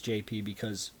of those, JP,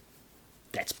 because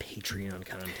that's Patreon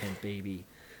content, baby.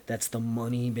 That's the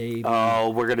money, baby. Oh,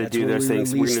 we're gonna do those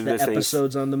things. We're gonna release the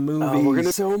episodes on the movies. Oh, we're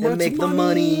gonna so much and make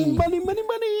money. the money.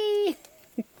 Money.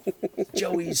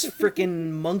 Joey's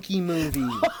freaking monkey movie.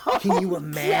 Can you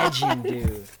imagine,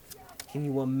 dude? Can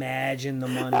you imagine the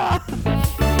money?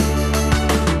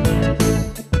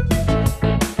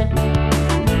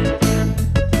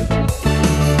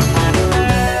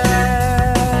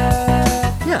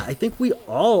 Yeah, I think we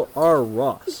all are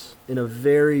Ross in a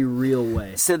very real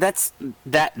way. So that's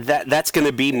going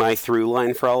to be my through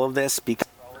line for all of this. Because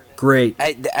great.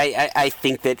 I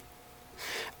think that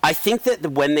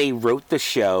when they wrote the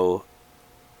show,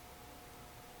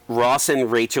 Ross and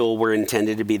Rachel were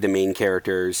intended to be the main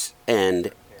characters,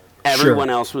 and everyone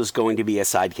else was going to be a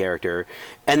side character.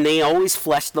 And they always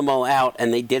fleshed them all out,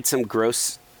 and they did some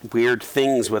gross, weird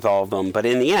things with all of them. But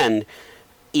in the end,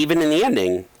 even in the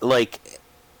ending, like,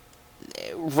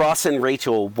 Ross and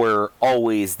Rachel were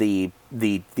always the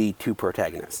two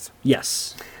protagonists.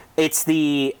 Yes. It's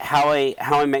the How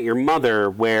I Met Your Mother,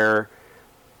 where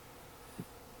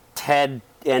Ted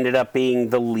ended up being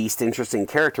the least interesting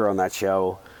character on that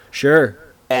show. Sure.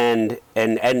 And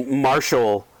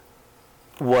Marshall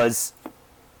was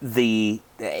in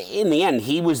the end,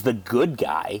 he was the good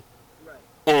guy.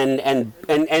 And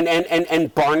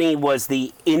Barney was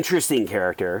the interesting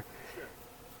character.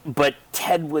 But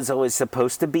Ted was always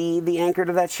supposed to be the anchor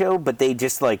to that show, but they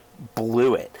just, like,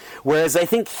 blew it. Whereas I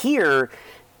think here,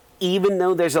 even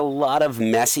though there's a lot of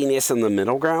messiness in the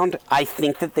middle ground, I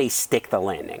think that they stick the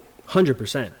landing.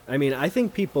 100%. I mean, I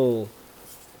think people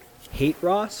hate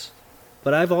Ross,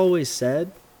 but I've always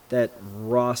said that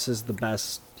Ross is the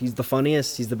best. He's the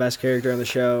funniest. He's the best character on the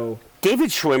show.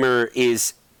 David Schwimmer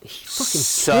is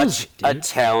such a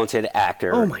talented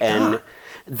actor. Oh, my God. And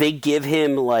they give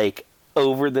him, like,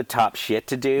 over-the-top shit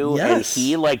to do, and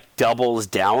he, like, doubles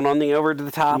down on the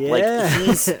over-the-top. Yeah. Like,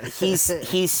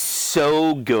 he's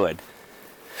so good.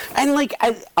 And, like,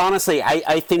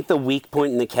 I think the weak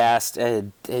point in the cast,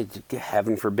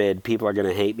 heaven forbid, people are going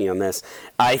to hate me on this,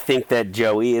 I think that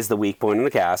Joey is the weak point in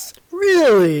the cast.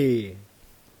 Really?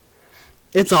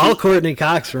 It's all Courtney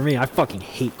Cox for me. I fucking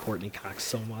hate Courtney Cox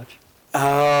so much.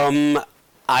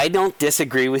 I don't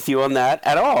disagree with you on that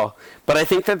at all. But I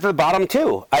think that the bottom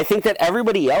two. I think that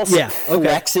everybody else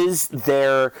flexes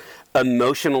their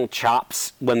emotional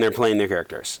chops when they're playing their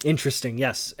characters. Interesting,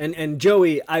 yes. And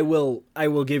Joey, I will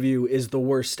give you, is the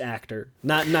worst actor.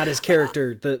 Not his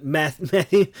character. The Matt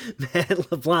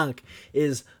LeBlanc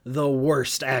is the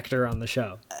worst actor on the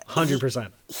show.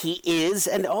 100%. He is,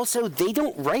 and also they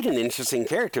don't write an interesting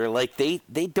character. Like they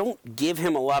don't give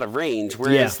him a lot of range.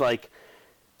 Whereas like,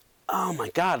 oh my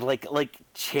God, like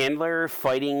Chandler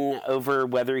fighting over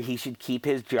whether he should keep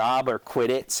his job or quit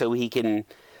it so he can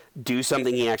do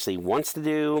something he actually wants to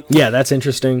do. Yeah, that's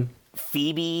interesting.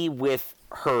 Phoebe with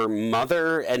her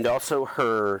mother and also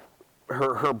her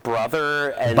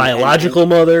brother and biological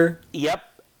mother. Yep.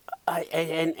 I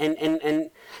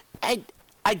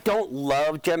don't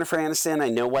love Jennifer Aniston. I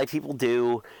know why people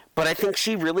do, but I think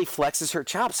she really flexes her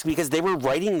chops because they were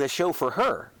writing the show for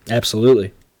her.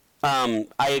 Absolutely. I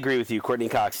agree with you. Courtney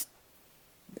Cox,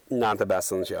 not the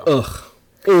best on the show. Ugh.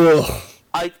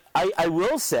 I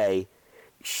will say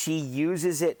she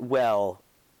uses it well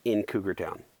in Cougar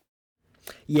Town.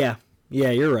 Yeah,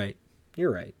 you're right.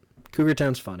 Cougar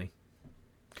Town's funny.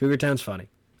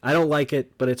 I don't like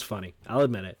it, but it's funny. I'll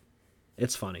admit it.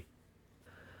 It's funny.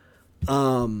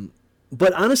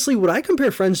 But honestly, what I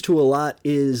compare Friends to a lot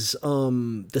is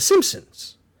The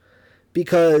Simpsons.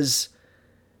 Because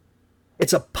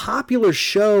it's a popular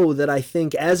show that I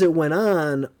think, as it went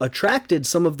on, attracted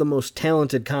some of the most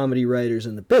talented comedy writers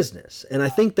in the business. And I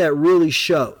think that really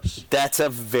shows. That's a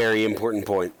very important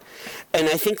point. And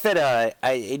I think that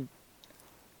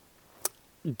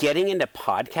getting into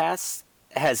podcasts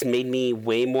has made me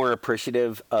way more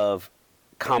appreciative of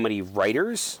comedy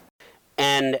writers.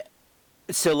 And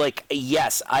so, like,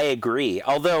 yes, I agree.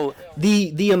 Although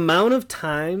the amount of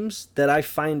times that I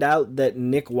find out that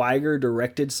Nick Weiger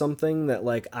directed something that,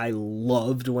 like, I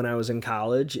loved when I was in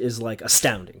college is, like,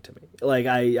 astounding to me. Like,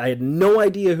 I had no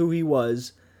idea who he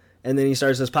was, and then he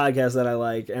starts this podcast that I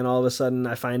like, and all of a sudden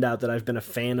I find out that I've been a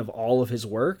fan of all of his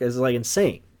work. It's, like,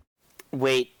 insane.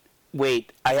 Wait,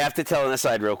 I have to tell an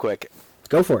aside real quick.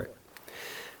 Go for it.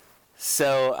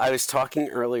 So I was talking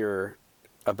earlier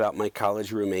about my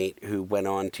college roommate who went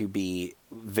on to be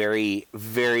very,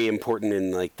 very important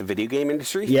in, like, the video game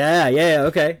industry. Yeah,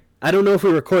 okay. I don't know if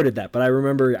we recorded that, but I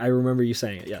remember you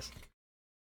saying it. Yes.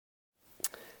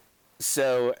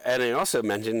 So, and I also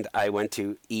mentioned I went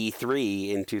to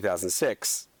E3 in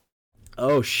 2006.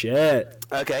 Oh shit.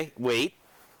 Okay, wait.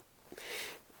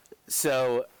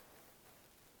 So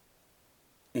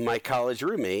my college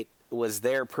roommate was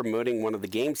there promoting one of the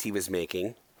games he was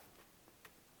making,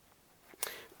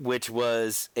 which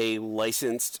was a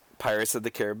licensed Pirates of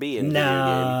the Caribbean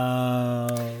video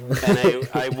game. And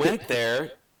I went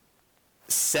there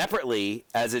separately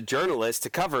as a journalist to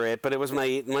cover it, but it was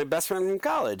my best friend from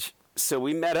college. So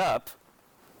we met up.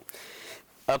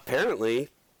 Apparently,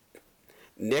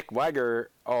 Nick Weiger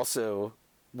also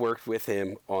worked with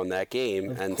him on that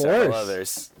game and several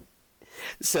others.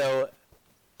 So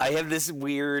I have this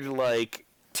weird, like,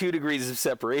 2 degrees of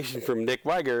separation from Nick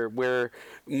Weiger, where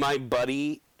my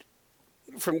buddy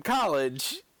from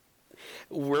college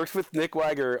worked with Nick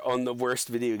Weiger on the worst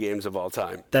video games of all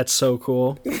time. That's so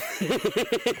cool.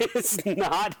 It's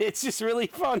just really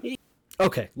funny.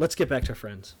 Okay, let's get back to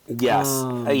Friends. Yes.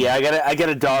 Yeah, I got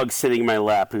a dog sitting in my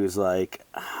lap who's like,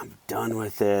 I'm done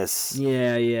with this.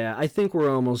 Yeah, I think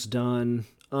we're almost done.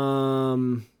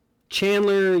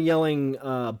 Chandler yelling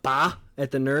 "bah"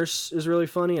 at the nurse is really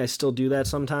funny. I still do that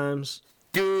sometimes.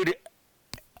 Dude,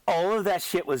 all of that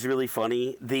shit was really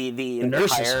funny. The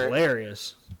nurse is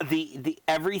hilarious. The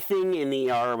everything in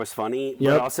the ER was funny,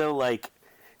 but also, like,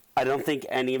 I don't think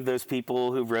any of those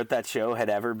people who wrote that show had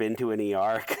ever been to an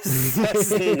ER, because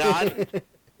that's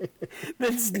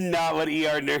not what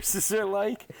ER nurses are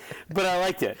like. But I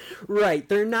liked it. Right.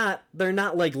 They're not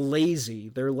like lazy.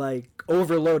 They're like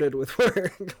overloaded with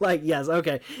work. Like, yes,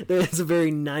 okay. It's a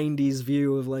very 90s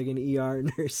view of, like, an ER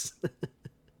nurse.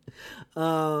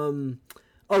 Oh,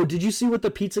 did you see what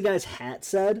the pizza guy's hat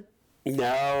said?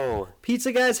 No.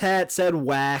 Pizza guy's hat said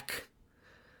whack.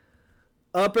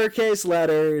 Uppercase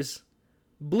letters.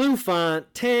 Blue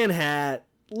font. Tan hat.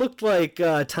 Looked like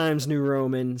Times New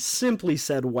Roman. Simply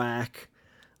said whack.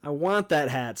 I want that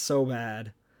hat so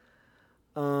bad.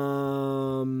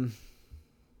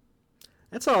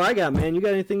 That's all I got, man. You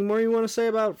got anything more you want to say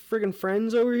about friggin'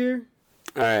 Friends over here?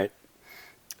 All right.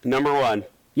 Number 1.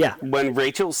 Yeah. When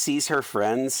Rachel sees her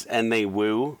friends and they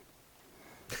woo.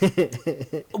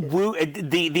 Woo.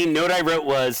 The note I wrote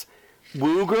was,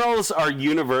 woo girls are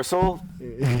universal.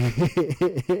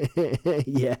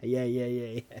 Yeah.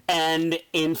 And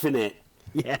infinite.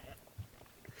 Yeah.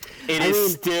 It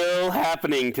is still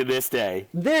happening to this day.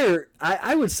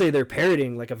 I would say they're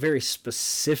parodying, like, a very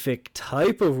specific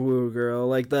type of woo girl,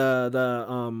 like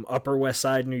the Upper West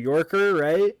Side New Yorker,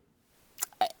 right?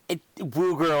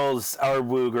 Woo girls are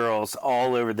woo girls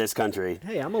all over this country.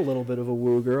 Hey, I'm a little bit of a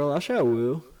woo girl. I'll shout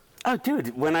woo. Oh,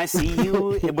 dude, when I see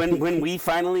you, when we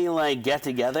finally, like, get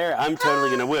together, I'm totally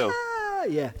gonna woo.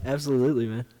 Yeah, absolutely,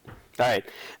 man. All right.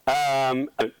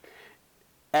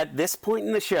 At this point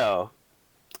in the show,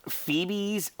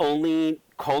 Phoebe's only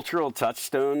cultural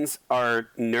touchstones are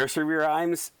nursery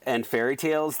rhymes and fairy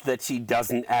tales that she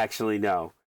doesn't actually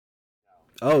know.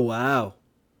 Oh, wow.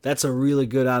 That's a really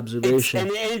good observation. And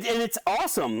it's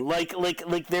awesome. Like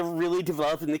they're really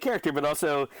developing the character, but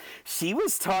also she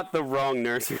was taught the wrong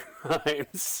nursery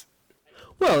rhymes.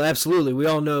 Well, absolutely. We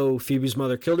all know Phoebe's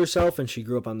mother killed herself, and she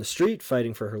grew up on the street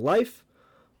fighting for her life.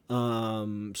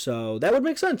 So that would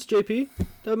make sense, JP.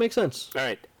 That would make sense. All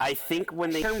right. I think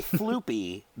when they term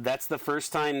floopy, that's the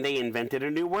first time they invented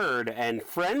a new word, and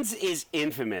Friends is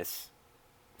infamous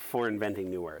for inventing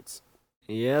new words.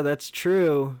 Yeah, that's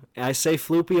true. I say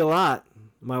floopy a lot.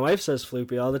 My wife says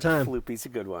floopy all the time. Floopy's a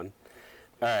good one.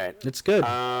 All right. It's good.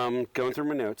 Going through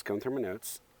my notes.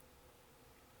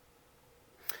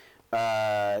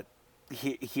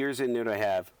 Here's a note I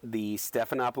have. The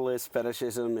Stephanopoulos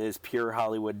fetishism is pure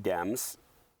Hollywood Dems.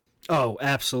 Oh,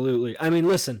 absolutely. I mean,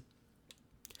 listen.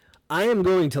 I am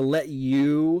going to let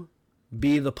you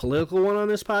be the political one on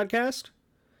this podcast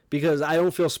because I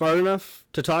don't feel smart enough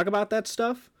to talk about that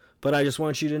stuff, but I just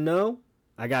want you to know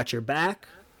I got your back.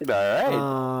 All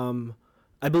right.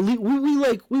 I believe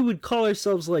we would call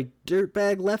ourselves like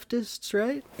dirtbag leftists,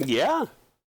 right? Yeah.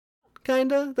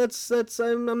 Kinda. That's.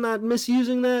 I'm not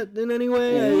misusing that in any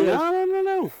way.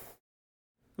 No.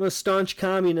 I'm a staunch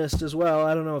communist as well.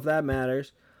 I don't know if that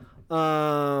matters.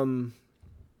 But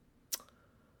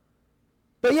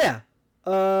yeah,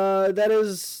 that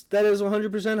is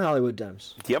 100% Hollywood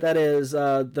Dems. Yep. That is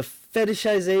the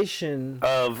fetishization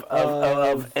of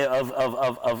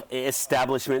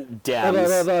establishment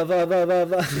Dems.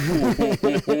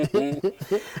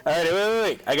 All right,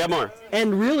 wait. I got more.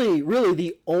 And really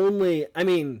the only, I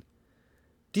mean,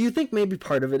 do you think maybe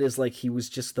part of it is like he was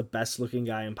just the best looking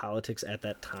guy in politics at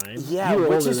that time? Yeah,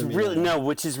 which is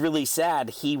really sad.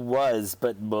 He was,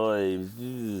 but boy,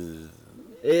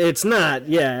 it's not.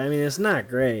 Yeah, I mean, it's not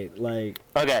great. Like,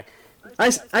 okay, I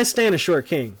stand a short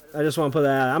king. I just want to put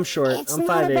that out. I'm short. It's I'm 5'8".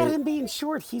 not about him being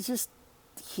short.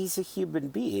 He's a human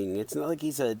being. It's not like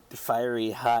he's a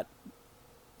fiery hot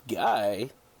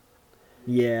guy.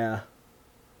 Yeah.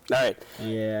 All right.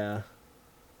 Yeah.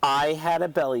 I had a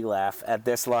belly laugh at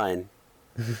this line.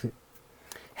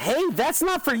 Hey, that's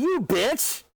not for you,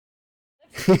 bitch.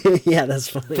 Yeah, that's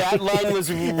funny. That line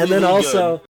was really and then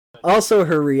good. Also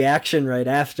her reaction right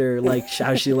after, like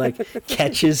how she like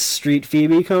catches Street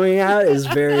Phoebe coming out is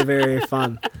very, very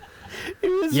fun.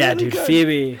 Yeah, really dude,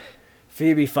 good.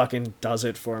 Phoebe fucking does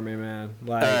it for me, man.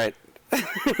 Like, all right.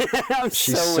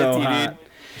 she's so hot. Dude.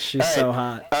 She's so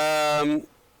hot.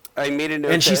 I made a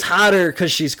note. And she's hotter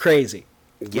because she's crazy.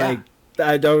 Yeah.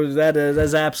 Like,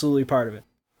 that's absolutely part of it.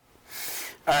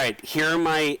 All right, here are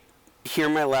my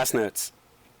last notes.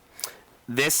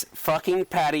 This fucking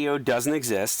patio doesn't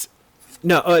exist.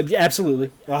 No,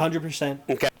 absolutely, 100%.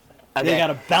 Okay. They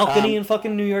got a balcony in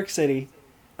fucking New York City,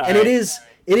 and right.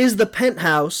 it is the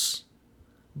penthouse,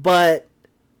 but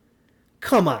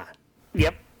come on.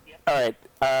 Yep. All right.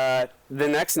 The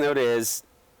next note is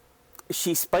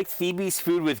she spiked Phoebe's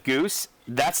food with goose.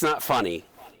 That's not funny.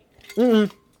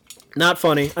 Not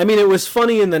funny. I mean, it was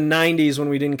funny in the 90s when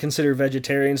we didn't consider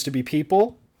vegetarians to be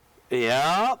people.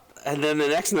 Yeah. And then the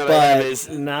next note But I have is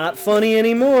not funny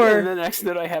anymore. And the next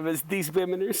note I have is these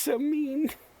women are so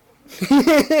mean.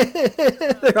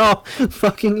 They're all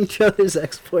fucking each other's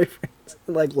ex-boyfriends,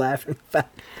 like laughing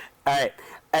back. All right.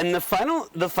 And the final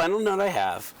note I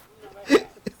have.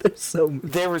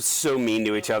 They were so mean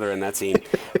to each other in that scene.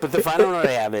 But the final note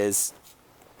I have is,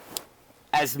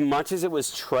 as much as it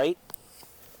was trite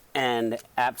and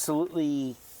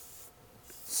absolutely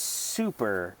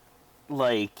super,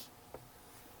 like,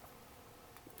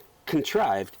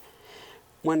 contrived,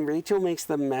 when Rachel makes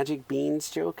the magic beans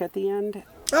joke at the end.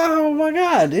 Oh my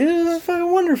god, dude, it was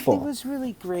fucking wonderful. It was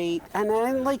really great, and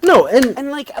I like. No,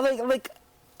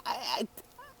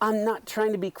 I'm not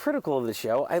trying to be critical of the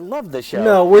show. I love the show.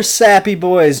 No, we're sappy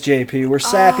boys, JP. We're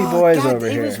sappy boys God, over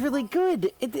here. It was really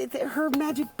good. Her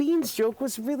magic beans joke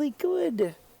was really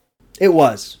good. It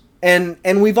was. And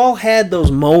we've all had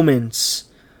those moments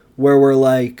where we're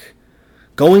like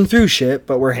going through shit,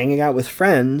 but we're hanging out with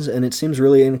friends, and it seems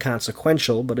really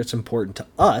inconsequential, but it's important to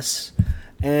us.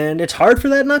 And it's hard for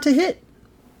that not to hit.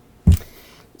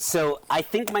 So I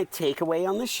think my takeaway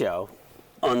on the show,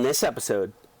 on this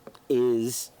episode,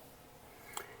 is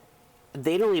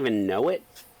they don't even know it.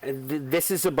 This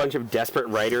is a bunch of desperate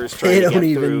writers trying to get through.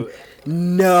 They don't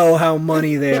even know how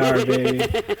money they are, baby.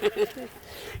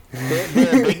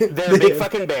 They're a big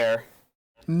fucking bear.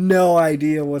 No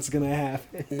idea what's gonna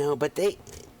happen. No, but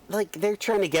they're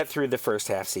trying to get through the first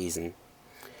half season.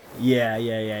 Yeah.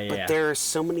 But there are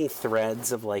so many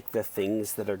threads of like the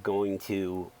things that are going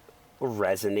to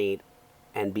resonate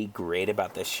and be great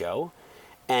about this show,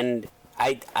 and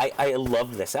I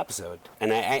loved this episode,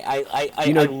 and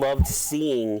I loved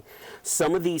seeing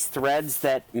some of these threads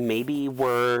that maybe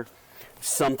were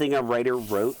something a writer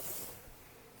wrote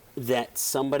that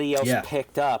somebody else Yeah.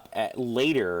 picked up at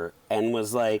later and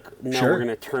was like, no, Sure. we're going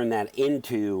to turn that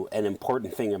into an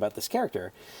important thing about this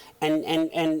character.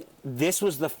 And this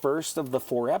was the first of the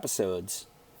 4 episodes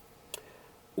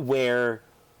where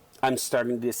I'm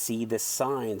starting to see the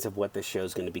signs of what this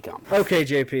show's going to become. Okay,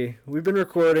 JP, we've been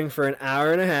recording for an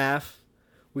hour and a half.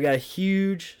 We got a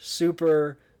huge,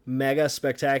 super, mega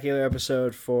spectacular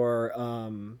episode for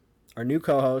our new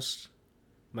co-host,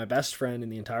 my best friend in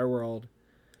the entire world,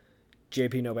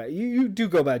 JP Novak. You do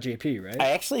go by JP, right?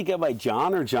 I actually go by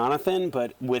John or Jonathan,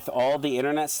 but with all the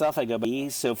internet stuff, I go by E,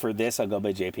 so for this, I'll go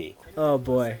by JP. Oh,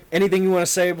 boy. Anything you want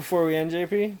to say before we end,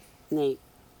 JP? Nate,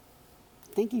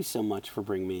 thank you so much for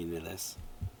bringing me into this.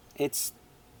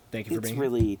 Thank you for being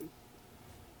here.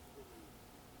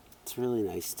 It's really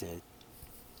nice to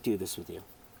do this with you.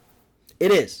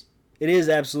 It is. It is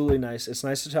absolutely nice. It's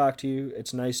nice to talk to you.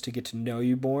 It's nice to get to know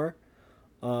you more.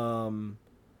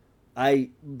 I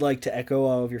like to echo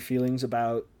all of your feelings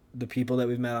about the people that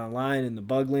we've met online and the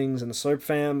Buglings and the Slurp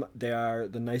fam. They are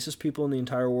the nicest people in the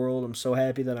entire world. I'm so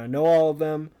happy that I know all of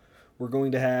them. We're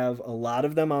going to have a lot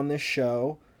of them on this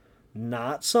show.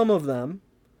 Not some of them.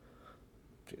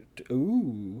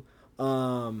 Ooh.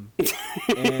 And,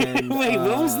 Wait,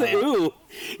 what was the ooh?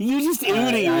 You just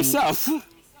oohed at yourself.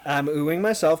 I'm oohing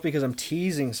myself because I'm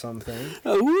teasing something.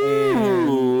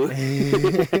 Ooh.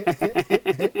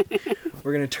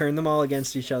 We're gonna turn them all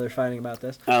against each other fighting about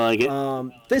this. I like it.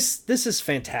 This is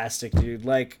fantastic, dude.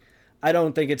 Like, I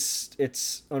don't think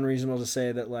it's unreasonable to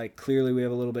say that, like, clearly we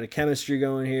have a little bit of chemistry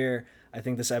going here. I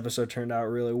think this episode turned out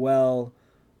really well.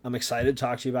 I'm excited to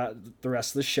talk to you about the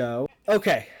rest of the show.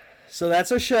 Okay, so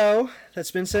that's our show.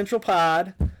 That's been Central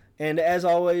Pod. And as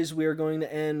always, we are going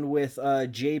to end with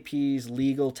JP's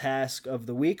legal task of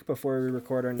the week before we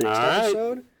record our next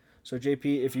episode. So,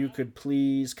 JP, if you could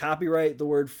please copyright the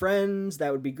word friends,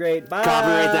 that would be great. Bye.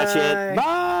 Copyright that shit.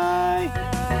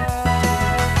 Bye.